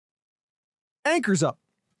Anchors up.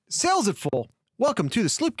 Sails at full. Welcome to the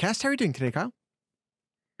Sloopcast. How are you doing today, Kyle?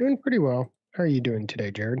 Doing pretty well. How are you doing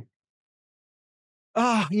today, Jared?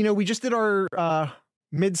 We just did our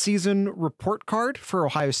mid-season report card for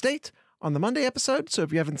Ohio State on the Monday episode. So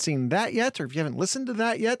if you haven't seen that yet, or if you haven't listened to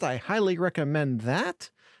that yet, I highly recommend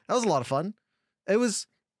that. That was a lot of fun. It was,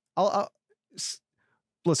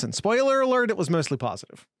 listen, spoiler alert, it was mostly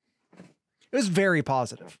positive. It was very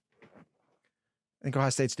positive. I think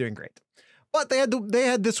Ohio State's doing great. But they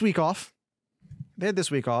had this week off.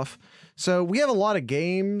 So we have a lot of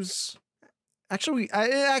games. Actually,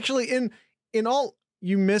 in all,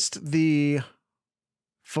 you missed the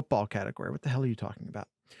football category. What the hell are you talking about?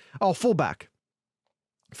 Oh, fullback.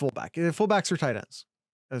 Fullbacks are tight ends.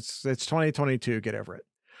 It's 2022. Get over it.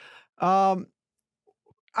 I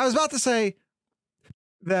was about to say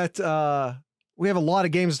that we have a lot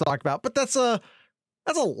of games to talk about, but that's a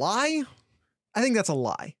lie. I think that's a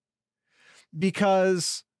lie.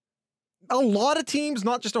 Because a lot of teams,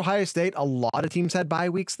 not just Ohio State, a lot of teams had bye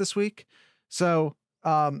weeks this week. So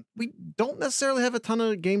we don't necessarily have a ton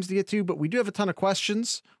of games to get to, but we do have a ton of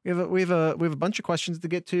questions. We have a bunch of questions to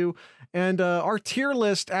get to, and our tier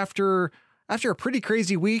list after a pretty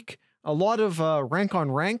crazy week, a lot of rank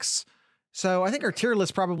on ranks. So I think our tier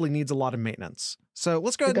list probably needs a lot of maintenance. So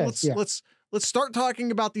let's go ahead and let's start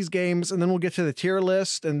talking about these games, and then we'll get to the tier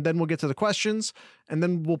list, and then we'll get to the questions, and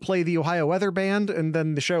then we'll play the Ohio Weather Band, and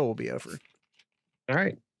then the show will be over. All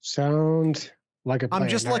right. Sound like a plan. I'm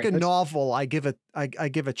just like a novel. I give a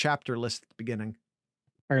chapter list at the beginning.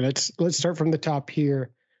 All right, let's start from the top here.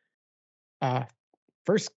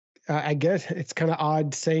 First, I guess it's kind of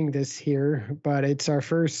odd saying this here, but it's our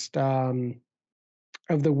first of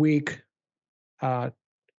the week.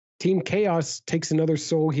 Team Chaos takes another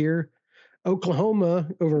soul here. Oklahoma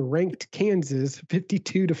over ranked Kansas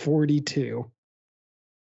 52-42.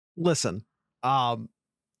 Listen,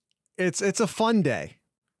 it's a fun day.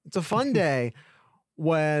 It's a fun day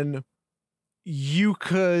when you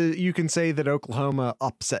can say that Oklahoma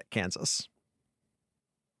upset Kansas.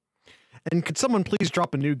 And could someone please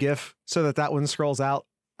drop a new GIF so that one scrolls out?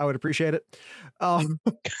 I would appreciate it. That's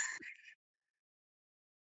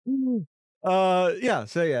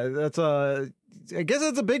I guess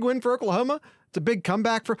it's a big win for Oklahoma. It's a big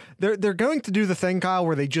comeback for they're going to do the thing, Kyle,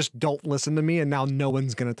 where they just don't listen to me, and now no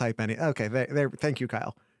one's going to type any. Okay, there. Thank you,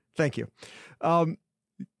 Kyle. Thank you.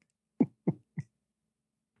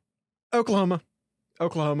 Oklahoma.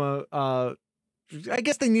 I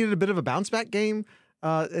guess they needed a bit of a bounce back game.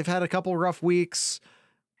 They've had a couple rough weeks,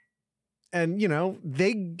 and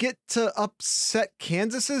they get to upset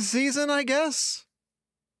Kansas's season, I guess.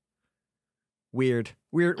 Weird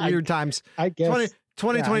times. I guess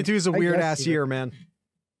 2022 is a weird ass year, man.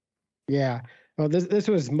 Yeah. Well, this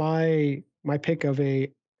was my pick of a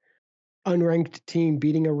unranked team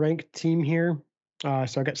beating a ranked team here.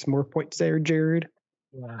 So I got some more points there, Jared.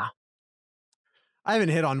 Wow. I haven't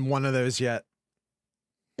hit on one of those yet.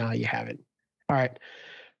 No, you haven't. All right.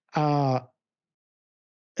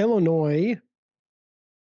 Illinois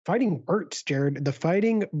Fighting Birds, Jared. The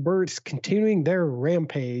Fighting Birds continuing their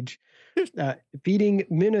rampage. Beating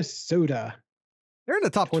Minnesota. They're in the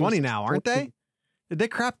top 20 now, aren't they? Did they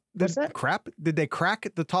crack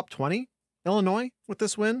the top 20? Illinois with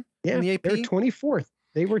this win? Yeah, in the AP? They're 24th.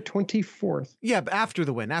 They were 24th. Yeah, but after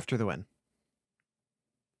the win.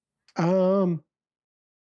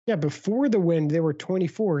 Yeah, before the win, they were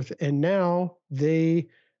 24th, and now they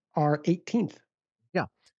are 18th. Yeah.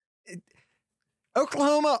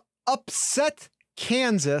 Oklahoma upset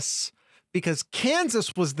Kansas because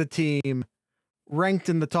Kansas was the team ranked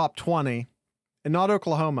in the top 20 and not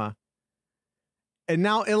Oklahoma. And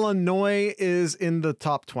now Illinois is in the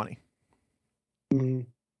top 20. Mm.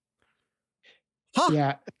 Huh.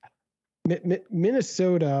 Yeah.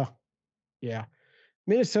 Minnesota. Yeah.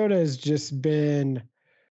 Minnesota has just been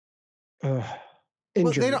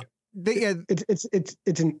injured. Well,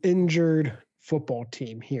 it's an injured football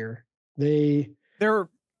team here.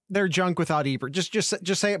 They're junk without Ibrahim.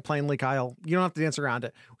 Just say it plainly, Kyle. You don't have to dance around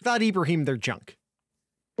it. Without Ibrahim, they're junk.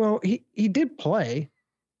 Well, he did play.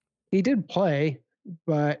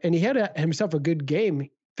 And he had himself a good game.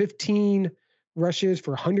 15 rushes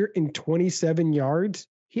for 127 yards.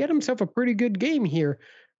 He had himself a pretty good game here.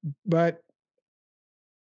 But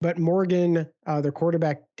Morgan, their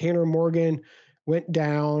quarterback, Tanner Morgan, went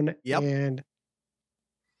down. Yep. And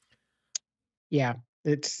yeah,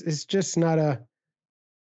 it's just not a.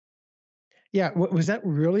 Yeah, was that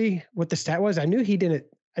really what the stat was? I knew he didn't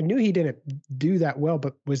do that well,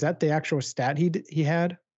 but was that the actual stat he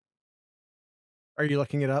had? Are you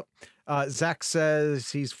looking it up? Zach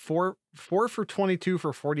says he's 4 for 22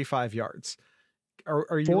 for 45 yards.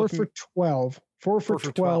 are you 4 looking? for 12. 4 for 4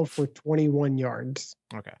 for 12 12. for 21 yards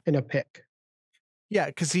Okay. and a pick. Yeah,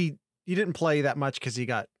 because he didn't play that much because he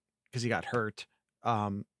got hurt.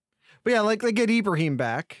 But yeah, like they get Ibrahim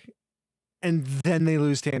back, and then they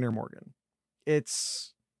lose Tanner Morgan.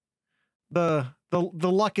 It's the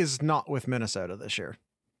luck is not with Minnesota this year.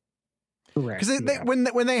 Correct. Because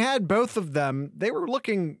when they had both of them, they were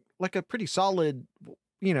looking like a pretty solid,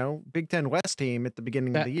 Big Ten West team at the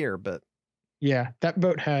beginning of the year. But yeah, that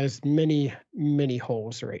boat has many, many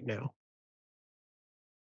holes right now.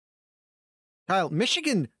 Kyle,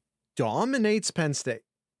 Michigan dominates Penn State.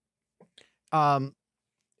 At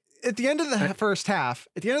the end of the first half,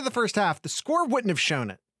 the score wouldn't have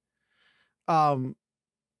shown it.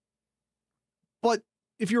 But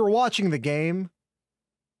if you were watching the game,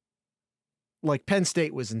 like Penn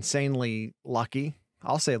State was insanely lucky.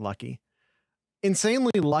 I'll say lucky.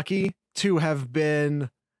 Insanely lucky to have been.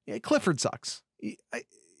 Yeah, Clifford sucks. He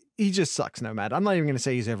just sucks, no matter. I'm not even going to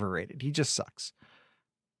say he's overrated. He just sucks.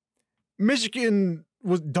 Michigan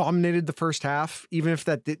dominated the first half, even if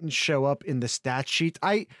that didn't show up in the stat sheet.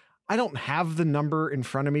 I don't have the number in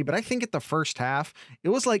front of me, but I think at the first half, it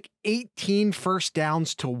was like 18 first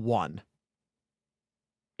downs to 1.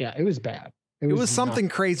 Yeah, it was bad. It was something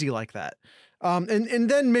crazy like that. And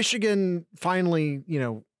then Michigan finally,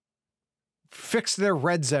 fixed their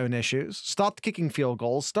red zone issues, stopped kicking field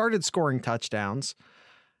goals, started scoring touchdowns.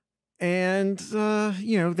 And,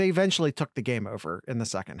 they eventually took the game over in the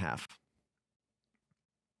second half.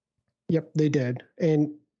 Yep, they did.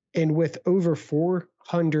 And with over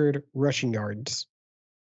 400 rushing yards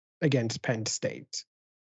against Penn State.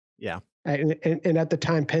 Yeah. And at the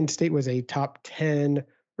time, Penn State was a top 10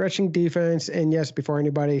 rushing defense. And yes, before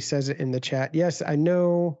anybody says it in the chat, yes, I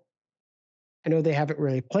know they haven't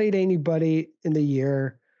really played anybody in the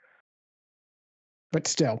year, but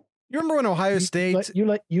still. You remember when Ohio State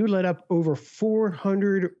you let up over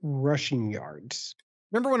 400 rushing yards.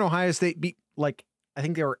 Remember when Ohio State beat, I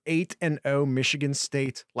think they were 8-0 Michigan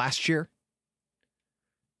State last year?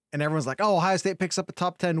 And everyone's like, "Oh, Ohio State picks up a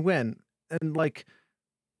top 10 win." And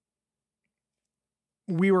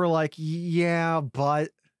we were like, "Yeah,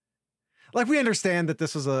 but we understand that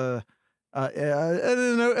this was a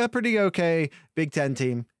pretty okay Big Ten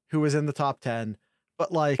team who was in the top 10,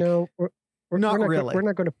 but no, we're not really.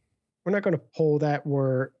 We're not going to pull that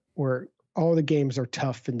where all the games are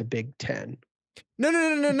tough in the Big Ten. No.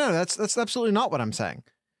 That's absolutely not what I'm saying.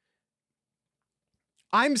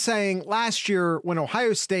 I'm saying last year when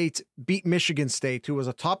Ohio State beat Michigan State, who was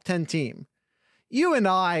a top 10 team, you and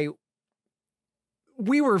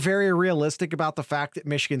we were very realistic about the fact that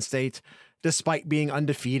Michigan State, despite being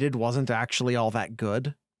undefeated, wasn't actually all that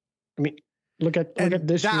good. I mean, look at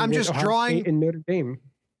this year. I'm just drawing in Notre Dame.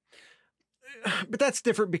 But that's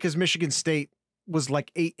different because Michigan State was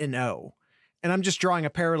 8-0. And I'm just drawing a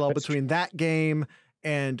parallel between that game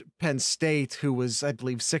and Penn State, who was, I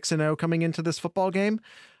believe, 6-0 coming into this football game.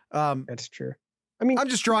 That's true. I mean, I'm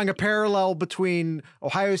just drawing a parallel between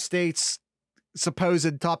Ohio State's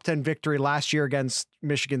supposed top 10 victory last year against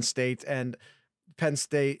Michigan State and Penn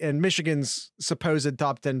State, and Michigan's supposed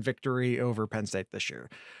top 10 victory over Penn State this year.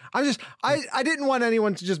 I didn't want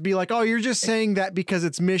anyone to just be like, "Oh, you're just saying that because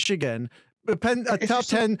it's Michigan." A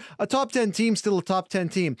top 10 team, still a top 10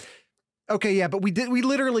 team. Okay, yeah, but we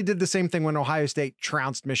literally did the same thing when Ohio State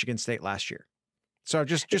trounced Michigan State last year. So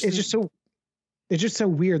it's just so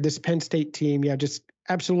weird. This Penn State team, just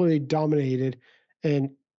absolutely dominated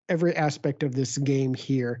in every aspect of this game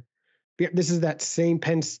here. This is that same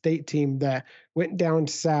Penn State team that went down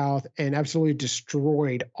south and absolutely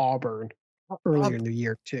destroyed Auburn earlier in the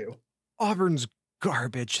year too. Auburn's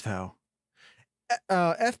garbage though.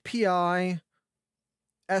 FPI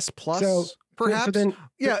S plus. Perhaps. So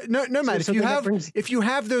no matter. If you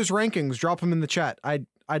have those rankings, drop them in the chat.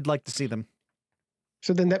 I'd like to see them.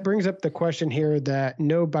 So then that brings up the question here that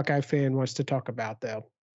no Buckeye fan wants to talk about, though.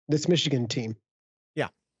 This Michigan team. Yeah.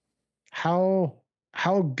 How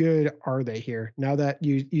good are they here now that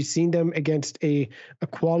you've seen them against a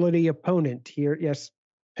quality opponent here? Yes,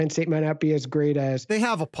 Penn State might not be as great as they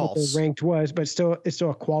have a pulse ranked was, but it's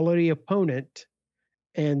still a quality opponent,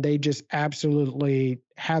 and they just absolutely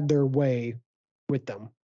had their way with them.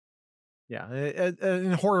 Yeah,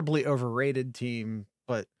 a horribly overrated team,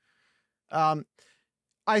 but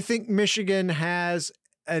I think Michigan has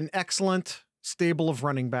an excellent stable of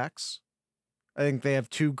running backs. I think they have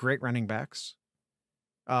 2 great running backs.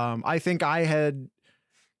 I think I had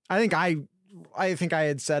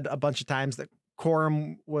said a bunch of times that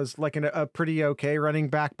Corum was a pretty okay running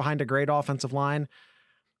back behind a great offensive line.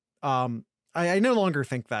 I no longer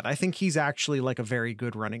think that. I think he's actually like a very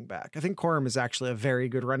good running back. I think Corum is actually a very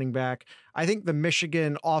good running back. I think the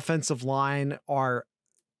Michigan offensive line are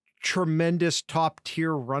tremendous top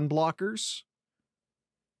tier run blockers.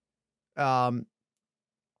 I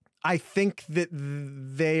think that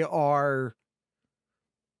they are,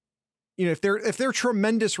 if they're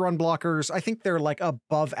tremendous run blockers, I think they're like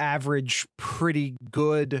above average, pretty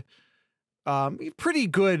good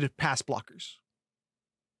pass blockers.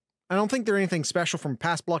 I don't think they're anything special from a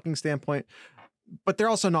pass blocking standpoint, but they're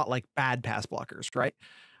also not like bad pass blockers, right?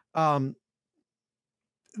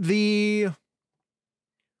 The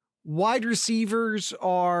wide receivers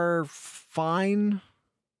are fine.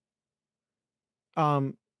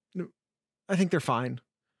 I think they're fine.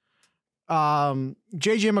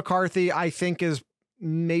 JJ McCarthy, I think, is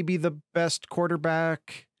maybe the best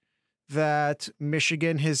quarterback that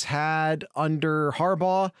Michigan has had under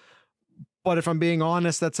Harbaugh. But if I'm being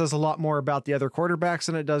honest, that says a lot more about the other quarterbacks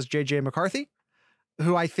than it does JJ McCarthy,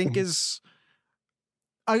 who I think is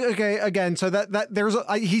okay. Again, so that there's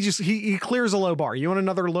he clears a low bar. You want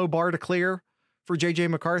another low bar to clear for JJ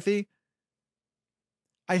McCarthy?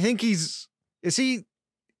 I think is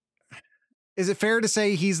it fair to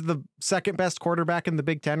say he's the second best quarterback in the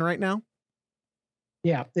Big Ten right now?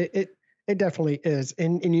 Yeah, it definitely is.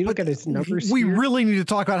 And you look at his numbers. We really need to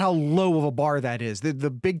talk about how low of a bar that is. The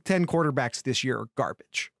Big Ten quarterbacks this year are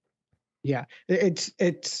garbage. Yeah, it's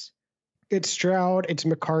Stroud, it's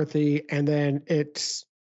McCarthy, and then it's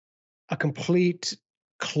a complete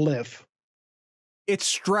cliff. It's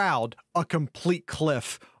Stroud, a complete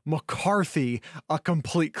cliff. McCarthy, a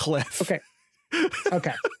complete cliff.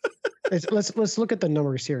 Okay. Let's look at the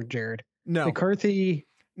numbers here, Jared. No. McCarthy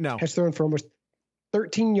has thrown for almost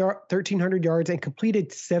 1,300 yards and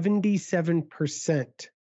completed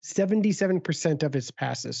 77% of his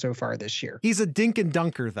passes so far this year. He's a dink and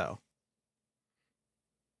dunker, though.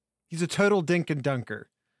 He's a total dink and dunker.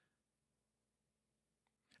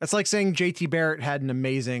 That's like saying JT Barrett had an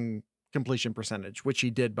amazing completion percentage, which he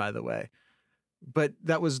did, by the way. But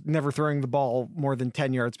that was never throwing the ball more than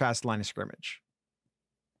 10 yards past the line of scrimmage.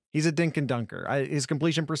 He's a dink and dunker. His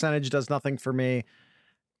completion percentage does nothing for me.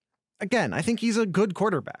 Again, I think he's a good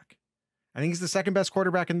quarterback. I think he's the second best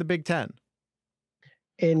quarterback in the Big Ten.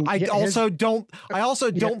 And I also don't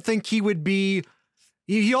think he would be.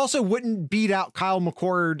 He also wouldn't beat out Kyle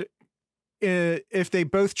McCord if they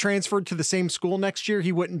both transferred to the same school next year.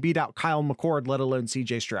 He wouldn't beat out Kyle McCord, let alone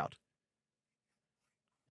CJ Stroud.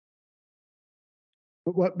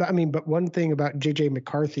 But one thing about JJ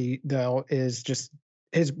McCarthy though is just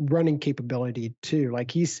his running capability too. Like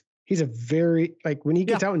he's a very, like when he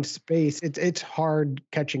gets out in space, it's hard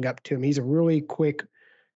catching up to him. He's a really quick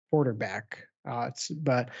quarterback.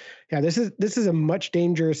 But this is a much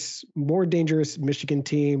more dangerous Michigan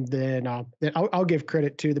team than I'll give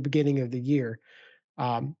credit to the beginning of the year.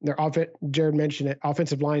 Their Jared mentioned it.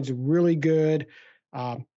 Offensive line's really good.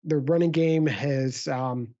 Their running game has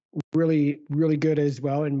really, really good as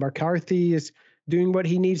well. And McCarthy is doing what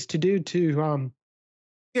he needs to do to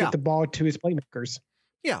get the ball to his playmakers.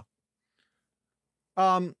 Yeah.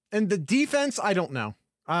 And the defense, I don't know.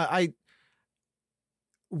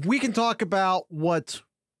 We can talk about what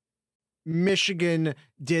Michigan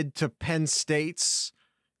did to Penn State's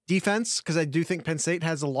defense, because I do think Penn State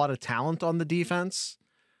has a lot of talent on the defense.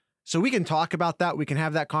 So we can talk about that. We can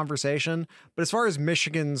have that conversation. But as far as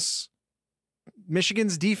Michigan's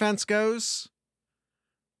defense goes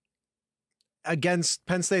against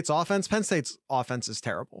Penn State's offense is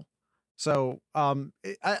terrible. So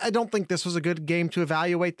I don't think this was a good game to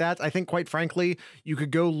evaluate that. I think, quite frankly, you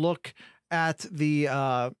could go look at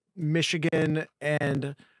the Michigan and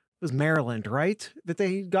it was Maryland, right? That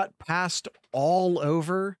they got passed all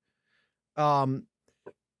over.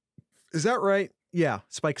 Is that right? Yeah.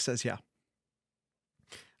 Spike says, yeah.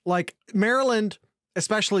 Like Maryland,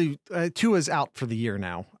 especially Tua's out for the year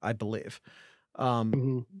now, I believe.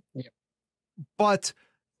 Yeah. But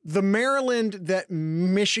the Maryland that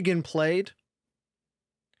Michigan played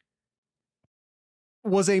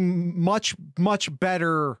was a much, much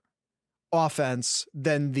better offense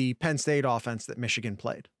than the Penn State offense that Michigan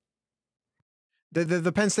played.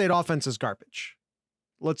 The Penn State offense is garbage.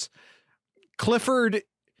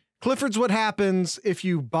 Clifford's what happens if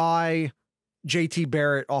you buy JT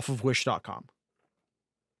Barrett off of wish.com.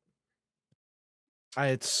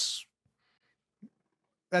 That's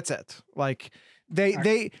it. Like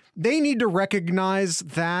they need to recognize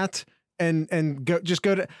that and go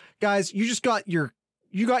to guys. You got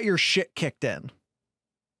your shit kicked in.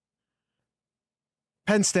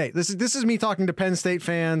 Penn State. This is me talking to Penn State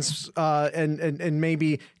fans and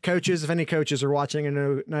maybe coaches. If any coaches are watching,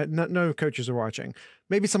 and no coaches are watching,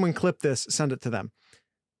 maybe someone clip this, send it to them.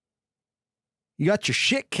 You got your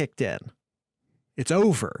shit kicked in. It's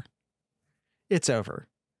over. It's over.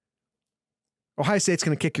 Ohio State's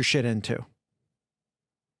going to kick your shit in too.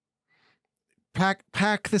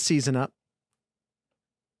 Pack the season up.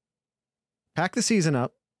 Pack the season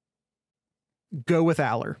up. Go with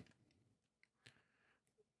Aller.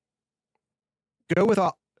 Go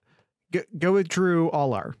with Drew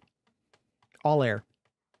Allaire. Allaire.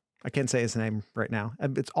 I can't say his name right now.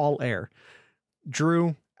 It's Allaire.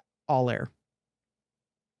 Drew Allaire.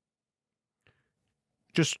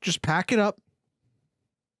 Just pack it up.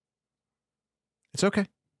 It's okay.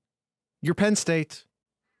 You're Penn State.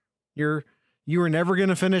 You are never going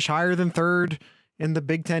to finish higher than third in the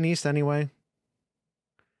Big Ten East anyway.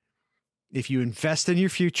 If you invest in your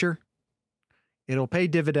future, it'll pay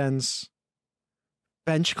dividends.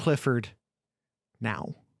 Bench Clifford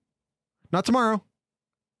now. Not tomorrow.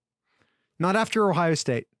 Not after Ohio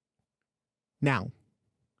State. Now.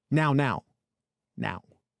 Now.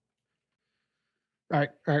 All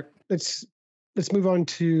right. Let's move on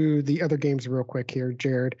to the other games real quick here,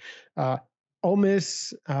 Jared. Ole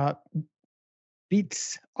Miss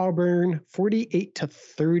beats Auburn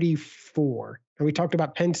 48-34. And we talked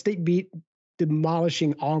about Penn State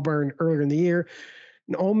demolishing Auburn earlier in the year.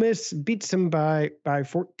 And Ole Miss beats them by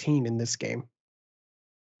 14 in this game.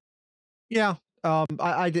 Yeah.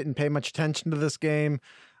 I didn't pay much attention to this game.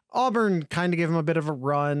 Auburn kind of gave them a bit of a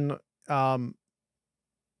run.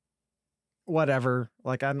 Whatever.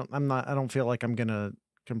 Like I don't feel like I'm gonna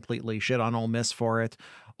completely shit on Ole Miss for it.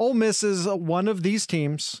 Ole Miss is one of these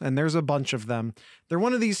teams, and there's a bunch of them. They're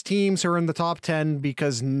one of these teams who are in the top 10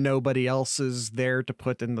 because nobody else is there to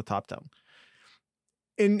put in the top 10.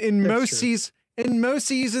 In most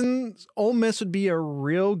seasons, Ole Miss would be a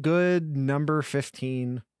real good number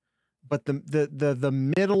 15. But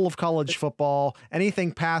the middle of college football,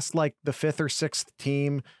 anything past like the 5th or 6th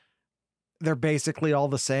team, they're basically all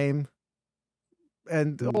the same.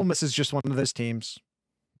 And Ole Miss is just one of those teams.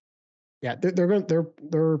 Yeah,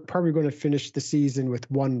 they're probably going to finish the season with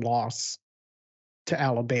one loss to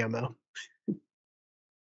Alabama.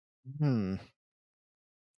 I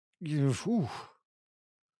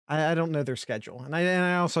don't know their schedule, and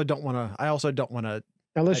I also don't want to.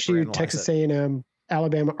 LSU, Texas A&M,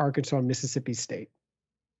 Alabama, Arkansas, Mississippi State.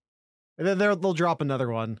 They'll drop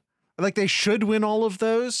another one. Like they should win all of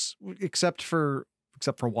those, except for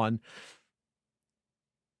one.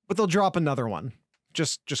 But they'll drop another one,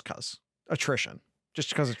 just cause attrition. Just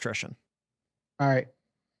because attrition. All right,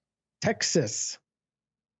 Texas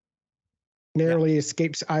narrowly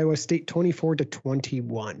escapes Iowa State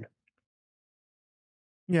 24-21.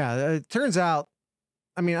 Yeah, it turns out.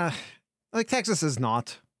 I mean, like Texas is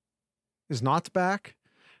not back.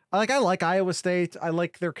 I like Iowa State. I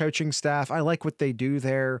like their coaching staff. I like what they do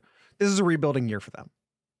there. This is a rebuilding year for them.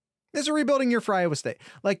 This is a rebuilding year for Iowa State.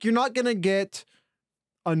 Like you're not going to get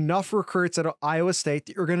enough recruits at Iowa State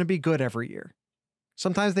that you're going to be good every year.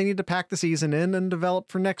 Sometimes they need to pack the season in and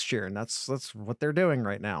develop for next year. And that's what they're doing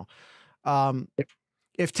right now.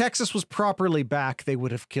 If Texas was properly back, they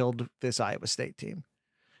would have killed this Iowa State team.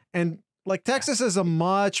 And like Texas is a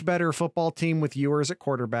much better football team with Ewers at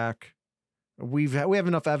quarterback. We have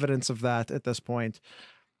enough evidence of that at this point.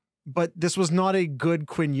 But this was not a good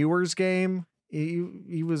Quinn Ewers game.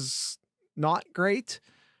 He was not great.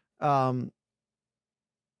 But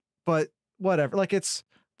whatever. Like they're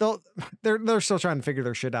still trying to figure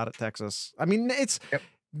their shit out at Texas. I mean,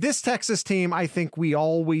 this Texas team. I think we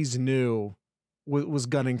always knew was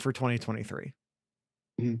gunning for 2023.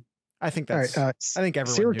 Mm-hmm. I think that's. Right, I think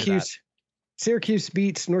everyone knew that. Syracuse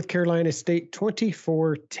beats North Carolina State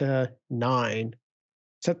 24-9.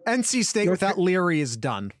 So NC State without Leary is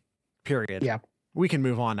done. Period. Yeah, we can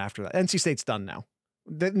move on after that. NC State's done now.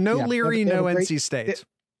 Leary, no NC State.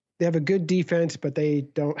 They have a good defense, but they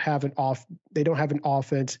don't have an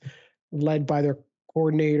offense led by their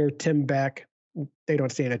coordinator Tim Beck. They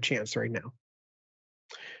don't stand a chance right now.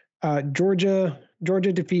 Georgia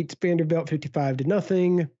defeats Vanderbilt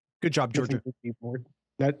 55-0. Good job, Georgia.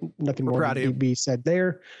 Nothing more to be said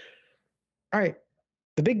there. All right,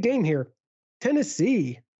 the big game here,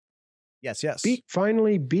 Tennessee. Yes.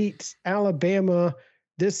 Finally beats Alabama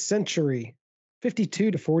this century,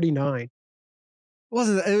 52-49.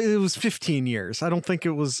 It was 15 years. I don't think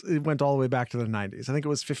it went all the way back to the 90s. I think it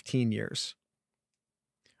was 15 years.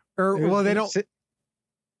 They don't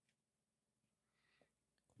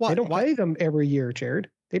play them every year,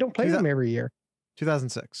 Jared. They don't play them every year.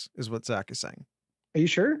 2006 is what Zach is saying. Are you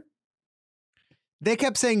sure? They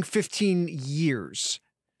kept saying 15 years.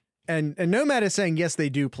 And Nomad is saying, yes, they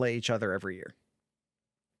do play each other every year.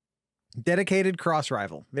 Dedicated cross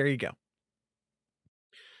rival. There you go.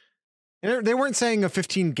 And they weren't saying a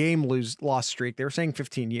 15 game loss streak. They were saying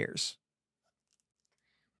 15 years.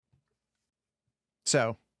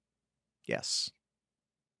 So, yes.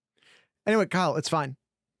 Anyway, Kyle, it's fine.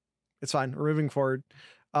 It's fine. We're moving forward.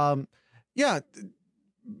 Yeah.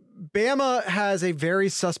 Bama has a very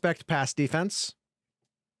suspect pass defense.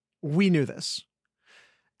 We knew this.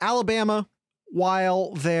 Alabama,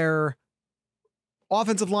 while their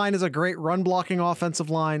offensive line is a great run blocking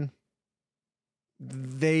offensive line,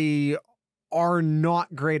 they are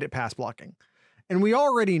not great at pass blocking. And we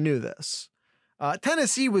already knew this.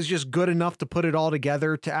 Tennessee was just good enough to put it all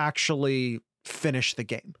together to actually finish the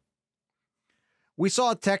game. We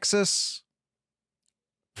saw Texas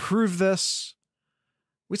prove this.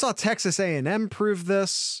 We saw Texas A&M prove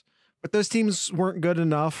this, but those teams weren't good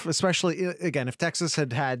enough, especially, again, if Texas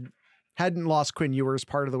hadn't lost Quinn Ewers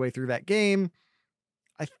part of the way through that game,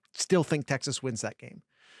 I still think Texas wins that game.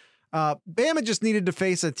 Bama just needed to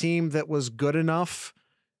face a team that was good enough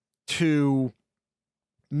to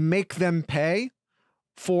make them pay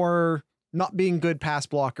for not being good pass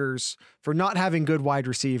blockers, for not having good wide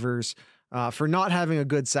receivers, for not having a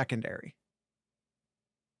good secondary.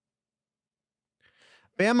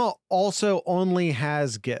 Bama also only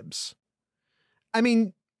has Gibbs. I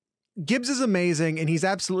mean, Gibbs is amazing, and he's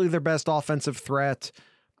absolutely their best offensive threat.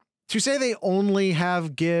 To say they only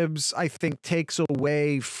have Gibbs, I think, takes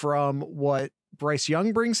away from what Bryce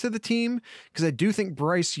Young brings to the team, because I do think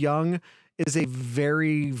Bryce Young is a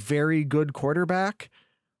very, very good quarterback.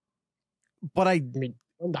 But I mean,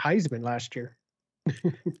 won the Heisman last year.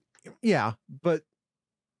 Yeah, but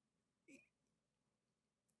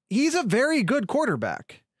he's a very good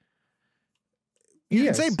quarterback. You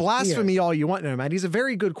can say blasphemy all you want, no, man. He's a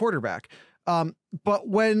very good quarterback. But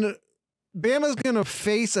when Bama's going to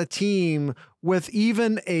face a team with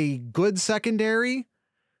even a good secondary,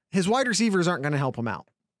 his wide receivers aren't going to help him out.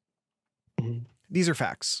 Mm-hmm. These are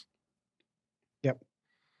facts. Yep.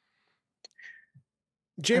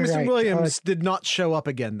 Jameson Williams did not show up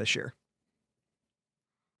again this year.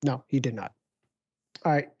 No, he did not.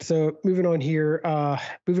 All right. So moving on here,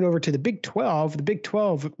 moving over to the Big 12,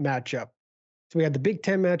 matchup. So we had the Big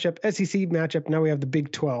 10 matchup, SEC matchup. Now we have the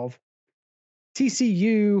Big 12.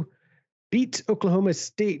 TCU beats Oklahoma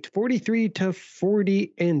State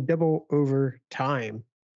 43-40 in double overtime.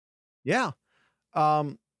 Yeah.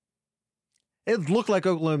 It looked like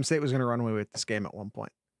Oklahoma State was going to run away with this game at one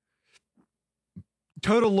point.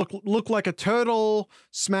 Looked like a total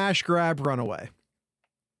smash grab runaway.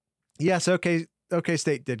 Yes, okay,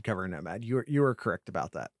 State did cover Nomad. You were correct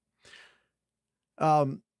about that.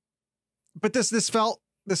 But this felt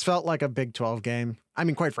like a Big 12 game. I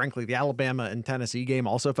mean, quite frankly, the Alabama and Tennessee game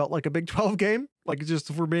also felt like a Big 12 game. Like, just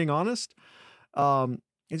if we're being honest,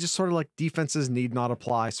 it's just sort of like defenses need not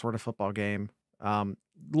apply sort of football game.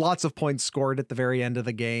 Lots of points scored at the very end of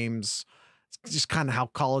the games. It's just kind of how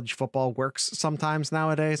college football works sometimes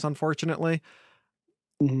nowadays, unfortunately.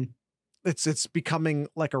 Mm-hmm. It's becoming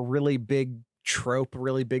like a really big trope,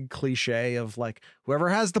 really big cliche of like whoever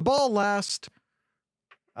has the ball last,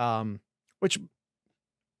 which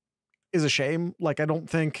is a shame. Like, I don't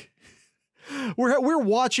think we're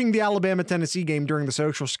watching the Alabama Tennessee game during the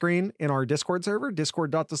social screen in our Discord server,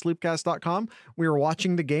 discord.thesloopcast.com. We were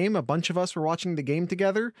watching the game. A bunch of us were watching the game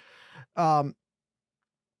together. And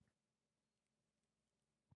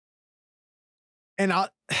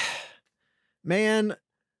man,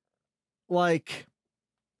 like,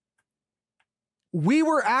 we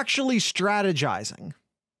were actually strategizing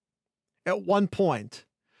at one point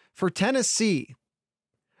for Tennessee,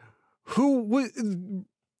 Bama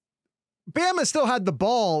still had the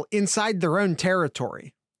ball inside their own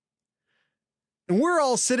territory. And we're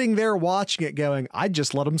all sitting there watching it going, I'd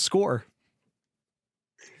just let them score.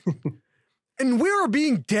 And we were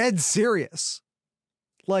being dead serious.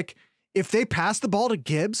 Like, if they pass the ball to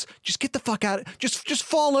Gibbs, just get the fuck out. Just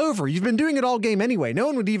fall over. You've been doing it all game anyway. No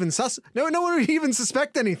one would even no one would even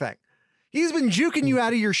suspect anything. He's been juking you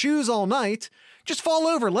out of your shoes all night. Just fall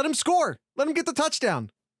over. Let him score. Let him get the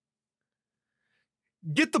touchdown.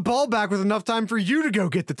 Get the ball back with enough time for you to go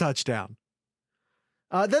get the touchdown.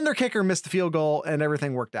 Then their kicker missed the field goal and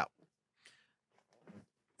everything worked out.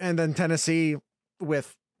 And then Tennessee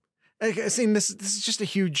with, this is just a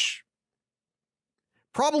huge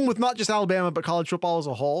problem with not just Alabama, but college football as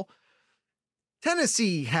a whole.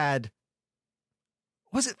 Tennessee had,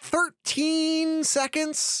 was it 13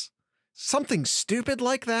 seconds? Something stupid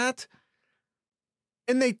like that.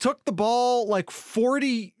 And they took the ball like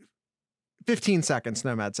 40 15 seconds,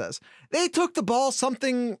 Nomad says. They took the ball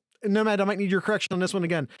something, Nomad, I might need your correction on this one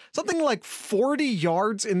again. Something like 40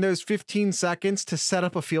 yards in those 15 seconds to set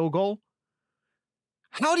up a field goal.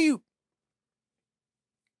 How do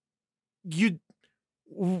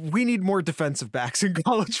we need more defensive backs in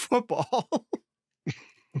college football.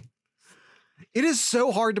 It is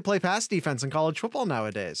so hard to play pass defense in college football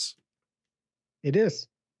nowadays. It is.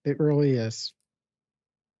 It really is.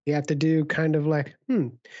 You have to do kind of like,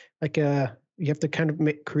 you have to kind of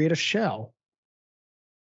create a shell.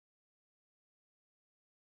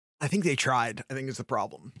 I think they tried. I think it's the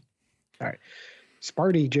problem. All right.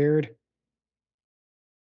 Sparty, Jared.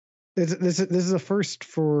 This is a first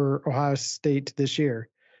for Ohio State this year.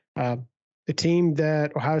 The team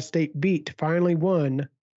that Ohio State beat finally won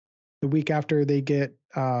the week after they get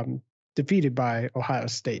defeated by Ohio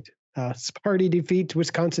State. Sparty defeats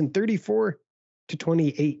Wisconsin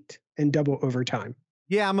 34-28 in double overtime.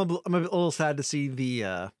 Yeah, I'm a little sad to see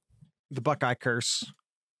the Buckeye curse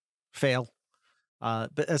fail.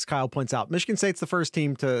 But as Kyle points out, Michigan State's the first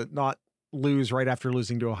team to not lose right after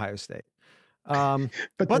losing to Ohio State. But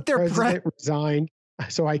the president resigned,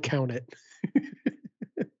 so I count it.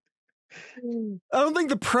 I don't think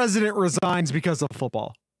the president resigns because of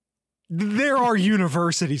football. There are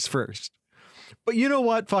universities first. But you know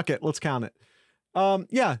what? Fuck it. Let's count it.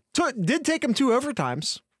 Yeah, did take them 2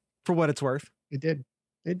 overtimes for what it's worth. It did.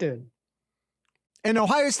 It did. And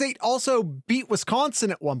Ohio State also beat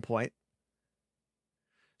Wisconsin at one point.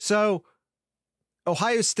 So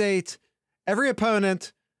Ohio State, every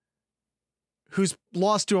opponent who's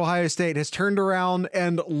lost to Ohio State has turned around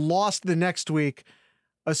and lost the next week,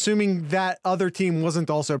 assuming that other team wasn't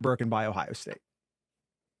also broken by Ohio State.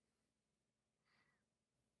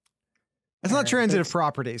 That's not transitive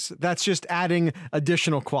properties. That's just adding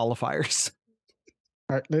additional qualifiers.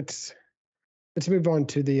 All right, let's move on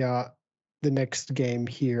to the next game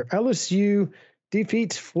here. LSU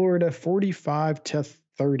defeats Florida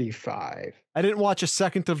 45-35. I didn't watch a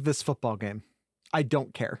second of this football game. I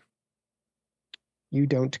don't care. You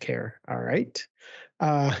don't care. All right.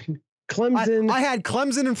 Clemson. I had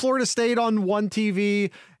Clemson and Florida State on one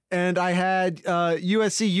TV, and I had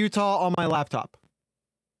USC Utah on my laptop.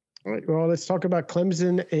 All right. Well, let's talk about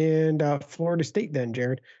Clemson and Florida State then,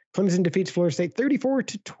 Jared. Clemson defeats Florida State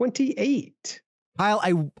 34-28.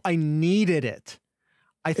 Kyle, I needed it.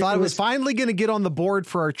 I thought it was finally going to get on the board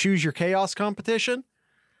for our Choose Your Chaos competition.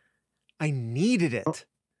 I needed it.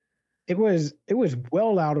 It was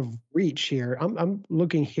well out of reach here. I'm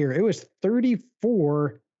looking here. It was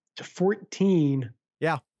 34-14.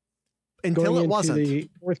 Yeah. Until it wasn't. The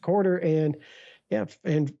fourth quarter, and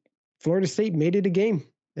Florida State made it a game.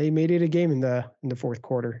 They made it a game in the fourth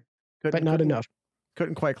quarter, but not enough.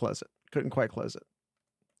 Couldn't quite close it.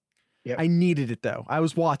 Yeah. I needed it though. I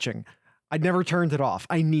was watching. I never turned it off.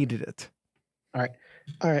 I needed it. All right.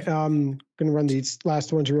 I'm going to run these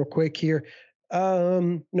last ones real quick here.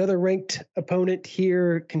 Another ranked opponent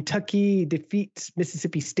here. Kentucky defeats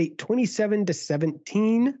Mississippi State 27-17.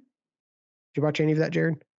 Did you watch any of that,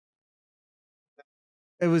 Jared?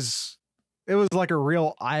 It was like a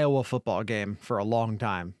real Iowa football game for a long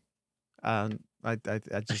time. I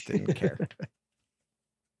just didn't care.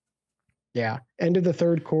 Yeah. End of the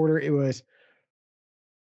third quarter, it was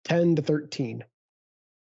 10-13.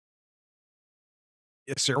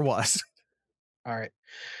 It sure was. All right.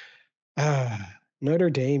 Notre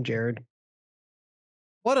Dame, Jared.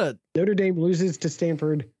 Notre Dame loses to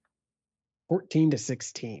Stanford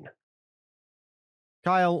 14-16.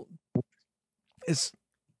 Kyle,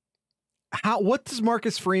 what does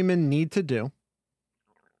Marcus Freeman need to do?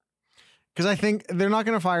 Because I think they're not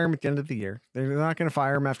going to fire him at the end of the year. They're not going to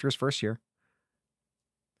fire him after his first year.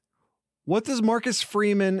 What does Marcus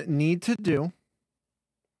Freeman need to do?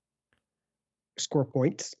 Score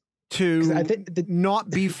points. To not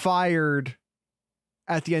be fired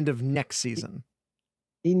at the end of next season.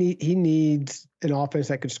 He needs an offense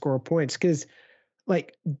that could score points, because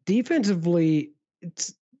like defensively,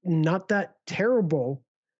 it's not that terrible,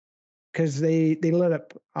 because they let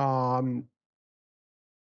up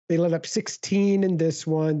 16 in this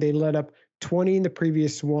one. They let up 20 in the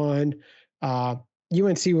previous one.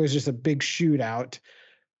 UNC was just a big shootout.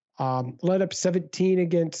 Let up 17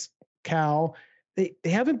 against Cal. They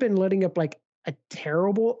haven't been letting up like a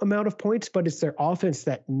terrible amount of points, but it's their offense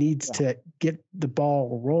that needs to get the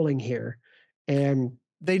ball rolling here. And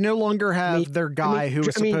they no longer have their guy who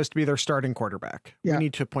was supposed to be their starting quarterback. Yeah. We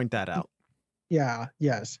need to point that out. Yeah.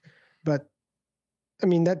 Yes. But I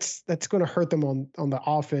mean, that's going to hurt them on the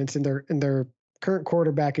offense, and their current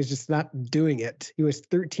quarterback is just not doing it. He was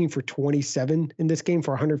 13 for 27 in this game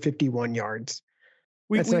for 151 yards.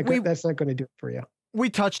 That's not going to do it for you. We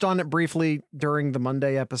touched on it briefly during the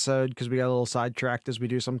Monday episode because we got a little sidetracked, as we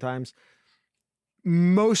do sometimes.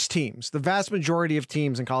 Most teams, the vast majority of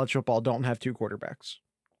teams in college football, don't have two quarterbacks.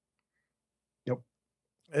 Nope.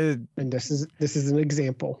 And this is an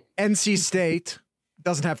example. NC State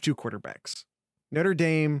doesn't have two quarterbacks. Notre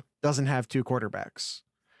Dame doesn't have two quarterbacks.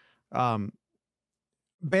 Bama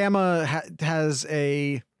has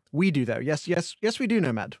a. We do though. Yes, we do,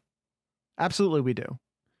 Nomad. Absolutely, we do.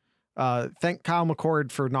 Thank Kyle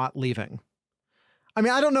McCord for not leaving. I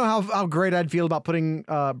mean, I don't know how great I'd feel about putting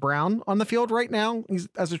Brown on the field right now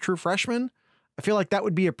as a true freshman. I feel like that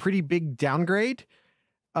would be a pretty big downgrade.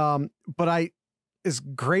 But as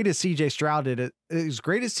great as CJ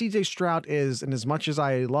Stroud is, and as much as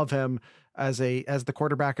I love him as the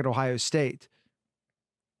quarterback at Ohio State,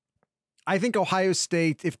 I think Ohio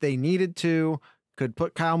State, if they needed to, could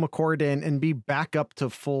put Kyle McCord in and be back up to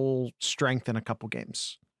full strength in a couple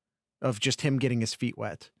games of just him getting his feet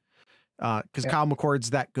wet. Because Kyle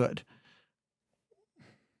McCord's that good.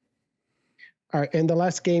 All right, and the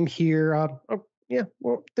last game here.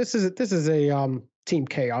 This is a team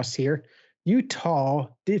chaos here. Utah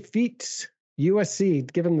defeats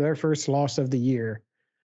USC, giving them their first loss of the year,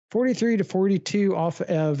 43-42, off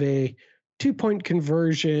of a 2-point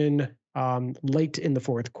conversion late in the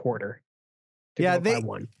fourth quarter. They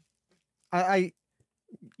won.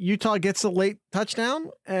 Utah gets a late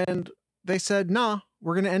touchdown, and they said, "Nah,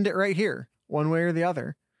 we're going to end it right here, one way or the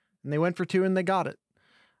other." And they went for two, and they got it.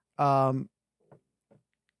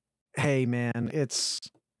 Hey, man,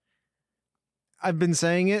 I've been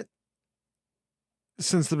saying it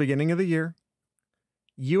since the beginning of the year.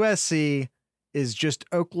 USC is just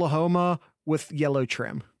Oklahoma with yellow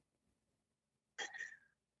trim.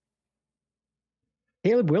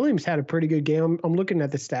 Caleb Williams had a pretty good game. I'm looking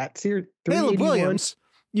at the stats here. Caleb Williams?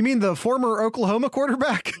 You mean the former Oklahoma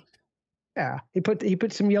quarterback? Yeah, he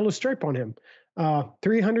put some yellow stripe on him.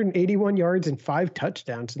 381 yards and 5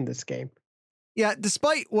 touchdowns in this game. Yeah,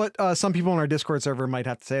 despite what some people on our Discord server might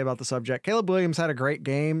have to say about the subject, Caleb Williams had a great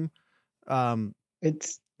game.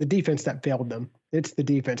 It's the defense that failed them. It's the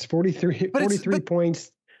defense. 43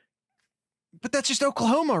 points. But that's just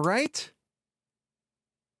Oklahoma, right?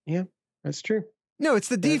 Yeah, that's true. No, it's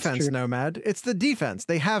the defense, Nomad. It's the defense.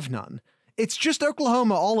 They have none. It's just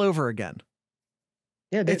Oklahoma all over again.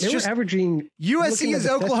 Yeah, they were averaging. USC is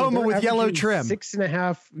Oklahoma with yellow trim.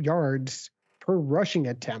 6.5 yards per rushing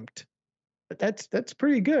attempt. But that's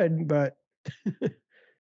pretty good, but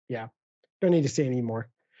yeah, don't need to say any more.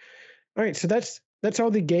 All right, so that's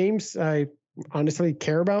all the games I honestly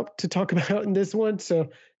care about to talk about in this one. So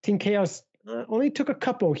Team Chaos only took a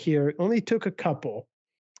couple here.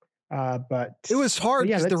 But it was hard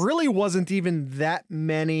because there really wasn't even that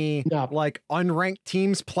many like unranked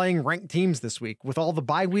teams playing ranked teams this week with all the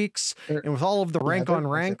bye weeks and with all of the rank on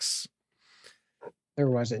ranks. There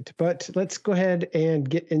wasn't, but let's go ahead and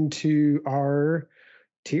get into our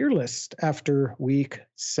tier list after week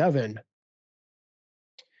 7.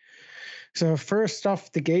 So first off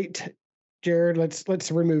the gate, Jared, let's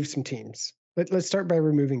remove some teams. Let's start by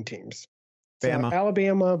removing teams. Bama. So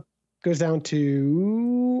Alabama goes down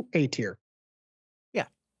to A tier. Yeah.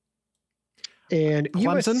 And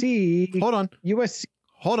Clemson? USC. Hold on. USC.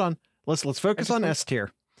 Hold on. Let's focus on S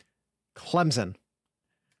tier. Clemson.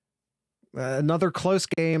 Another close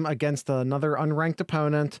game against another unranked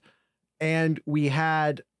opponent. And we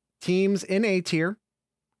had teams in A tier.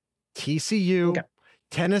 TCU,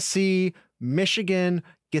 Tennessee, Michigan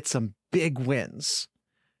get some big wins.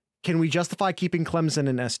 Can we justify keeping Clemson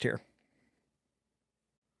in S tier?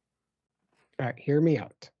 All right, hear me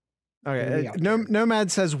out. Okay, Nomad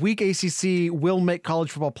says weak ACC will make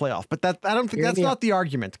college football playoff, but I don't think that's not the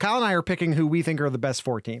argument. Kyle and I are picking who we think are the best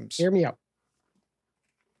 4 teams. Hear me out.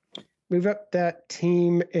 Move up that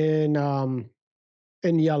team in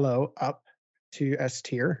yellow up to S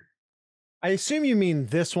tier. I assume you mean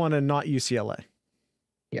this one and not UCLA.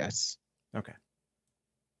 Yes. Okay.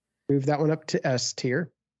 Move that one up to S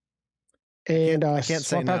tier. And I can't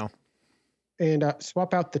say no. And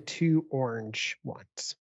swap out the 2 orange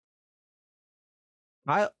ones.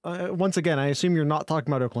 Once again, I assume you're not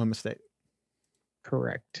talking about Oklahoma State.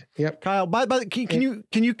 Correct. Yep. Kyle, but can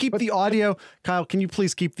you keep the audio? Kyle, can you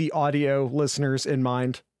please keep the audio listeners in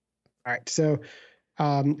mind? All right. So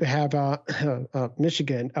we have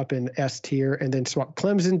Michigan up in S tier, and then swap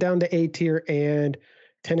Clemson down to A tier and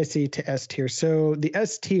Tennessee to S tier. So the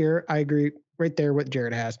S tier, I agree right there what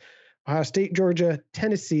Jared has. Ohio State, Georgia,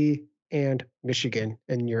 Tennessee, and Michigan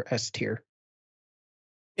in your S tier.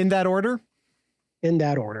 In that order? In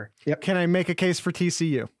that order. Yep. Can I make a case for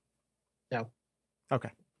TCU? No. Okay.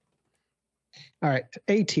 All right,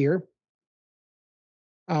 A tier.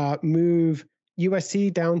 Move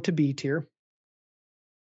USC down to B tier.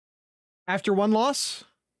 After one loss?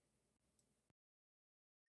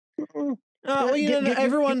 Mm-mm. Well,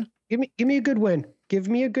 everyone. Give me a good win. Give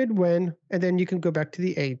me a good win, and then you can go back to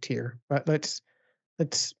the A tier. But let's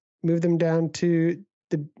move them down to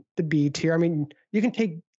the B tier. I mean, you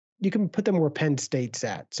can put them where Penn State's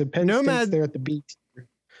at. So Penn State's there at the B tier.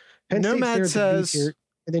 Penn State's there at the B tier,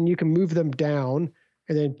 and then you can move them down,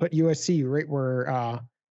 and then put USC right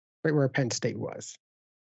where Penn State was.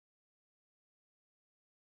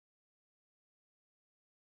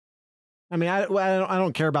 I mean, I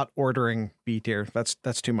don't care about ordering B tier.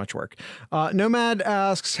 That's too much work. Nomad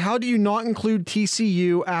asks, how do you not include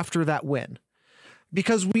TCU after that win?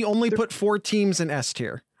 Because we only put 4 teams in S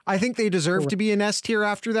tier. I think they deserve to be in S tier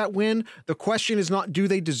after that win. The question is not, do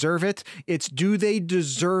they deserve it? It's, do they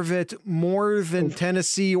deserve it more than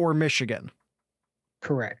Tennessee or Michigan?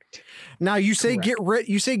 Correct. Now you say get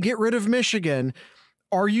rid of Michigan.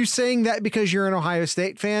 Are you saying that because you're an Ohio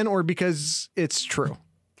State fan or because it's true?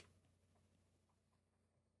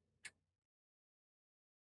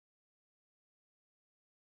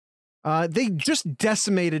 They just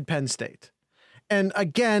decimated Penn State. And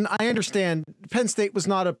again, I understand Penn State was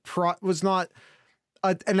not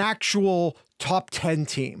an actual top 10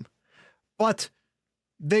 team, but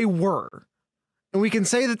they were. And we can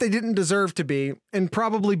say that they didn't deserve to be and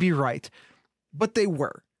probably be right, but they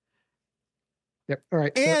were. Yep. All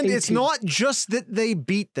right. And so it's not just that they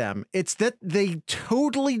beat them. It's that they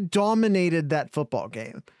totally dominated that football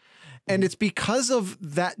game. And it's because of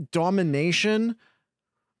that domination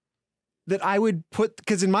that I would put,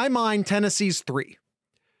 because in my mind, Tennessee's 3.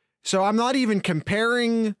 So I'm not even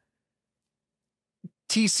comparing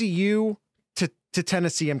TCU to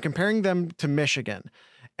Tennessee. I'm comparing them to Michigan.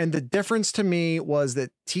 And the difference to me was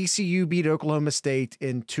that TCU beat Oklahoma State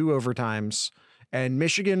in 2 overtimes and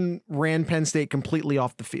Michigan ran Penn State completely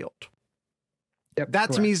off the field. Yep,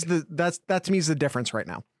 that to me is the difference right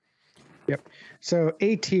now. Yep. So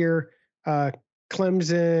A tier,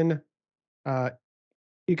 Clemson,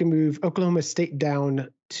 you can move Oklahoma State down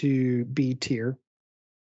to B tier.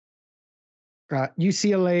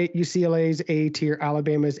 UCLA's A tier,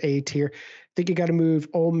 Alabama's A tier. I think you got to move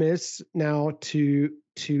Ole Miss now to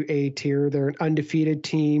A tier. They're an undefeated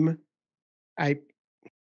team. I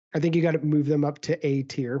think you got to move them up to A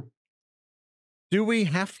tier. Do we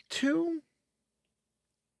have to?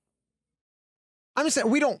 I'm just saying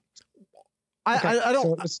we don't. I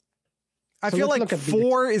don't. I feel like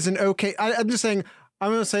 4 is an okay. I'm just saying. I'm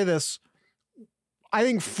going to say this. I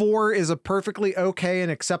think 4 is a perfectly okay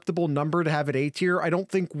and acceptable number to have at A tier. I don't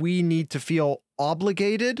think we need to feel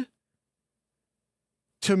obligated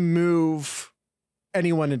to move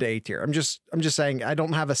anyone into A tier. I'm just saying I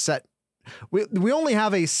don't have a set. We only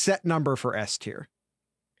have a set number for S tier.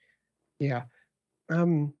 Yeah.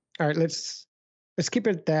 All right. Let's keep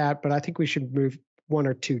it at that. But I think we should move 1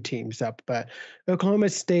 or 2 teams up. But Oklahoma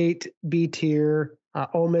State B tier.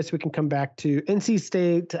 Ole Miss, we can come back to. NC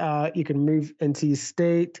State, you can move NC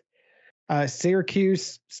State.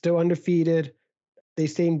 Syracuse, still undefeated. They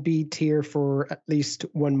stay in B tier for at least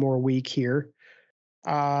 1 more week here.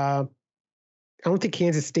 I don't think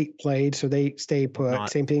Kansas State played, so they stay put.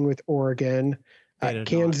 Same thing with Oregon.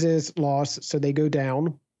 Kansas lost, so they go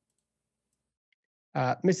down.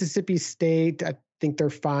 Mississippi State, I think they're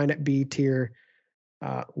fine at B tier.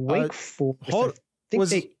 Wake Forest.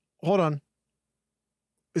 Hold on.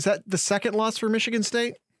 Is that the second loss for Michigan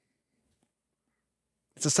State?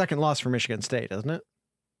 It's the second loss for Michigan State, isn't it?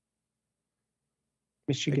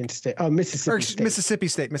 Michigan State. Oh, Mississippi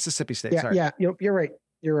State. Mississippi State. Yeah, sorry. yeah. You're right.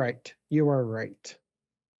 You're right. You are right.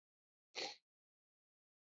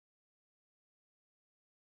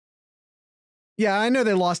 Yeah, I know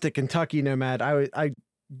they lost at Kentucky, Nomad. I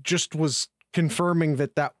just was confirming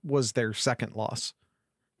that was their second loss.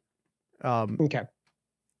 Okay.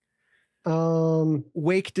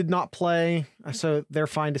 Wake did not play, so they're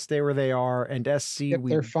fine to stay where they are. And SC,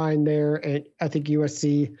 they're fine there, and I think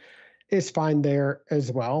USC is fine there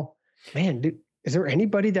as well. Man, dude, is there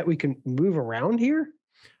anybody that we can move around here?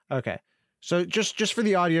 Okay, so just for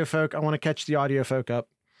the audio folk, I want to catch the audio folk up.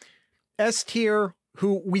 S tier,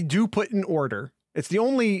 who we do put in order. It's the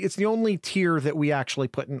only tier that we actually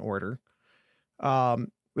put in order.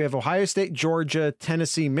 We have Ohio State, Georgia,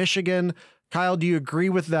 Tennessee, Michigan. Kyle, do you agree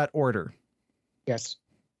with that order? Yes.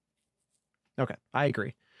 Okay, I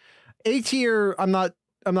agree. A tier, I'm not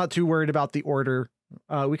too worried about the order.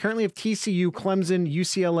 We currently have TCU, Clemson,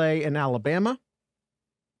 UCLA, and Alabama,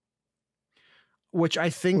 which I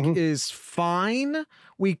think is fine.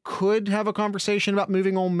 We could have a conversation about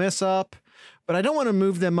moving Ole Miss up. but I don't want to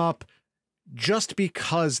move them up just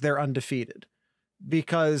because they're undefeated.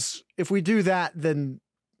 Because if we do that, then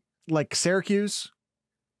like Syracuse,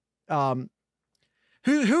 who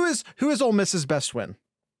is Ole Miss's best win?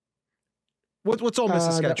 What's Ole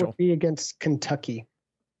Miss's That schedule? would be against Kentucky.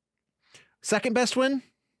 Second best win?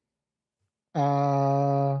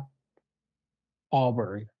 Auburn.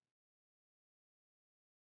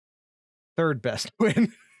 Third best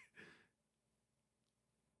win.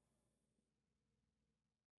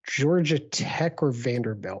 Georgia Tech or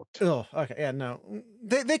Vanderbilt? Oh, okay. Yeah, no.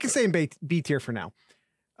 They can stay in B tier for now.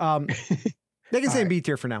 They can stay in B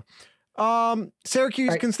tier for now.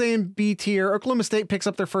 Syracuse can stay in B tier. Oklahoma State picks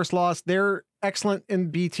up their first loss. They're excellent in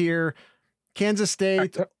B tier. Kansas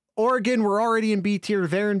State, Oregon were already in B tier.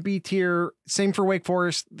 They're in B tier. Same for Wake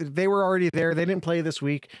Forest. They were already there. They didn't play this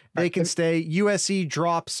week. They can stay. USC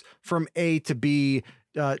drops from A to B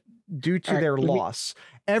due to their loss.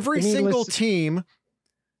 Every single team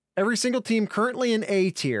currently in A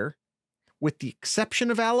tier, with the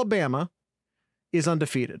exception of Alabama, is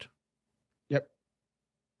undefeated. Yep.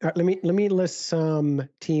 Let me list some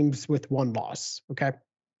teams with one loss. Okay.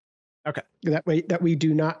 That we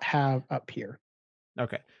do not have up here.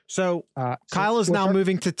 Okay. So Kyle is now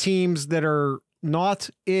moving to teams that are not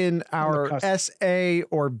in our SA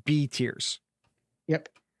or B tiers. Yep.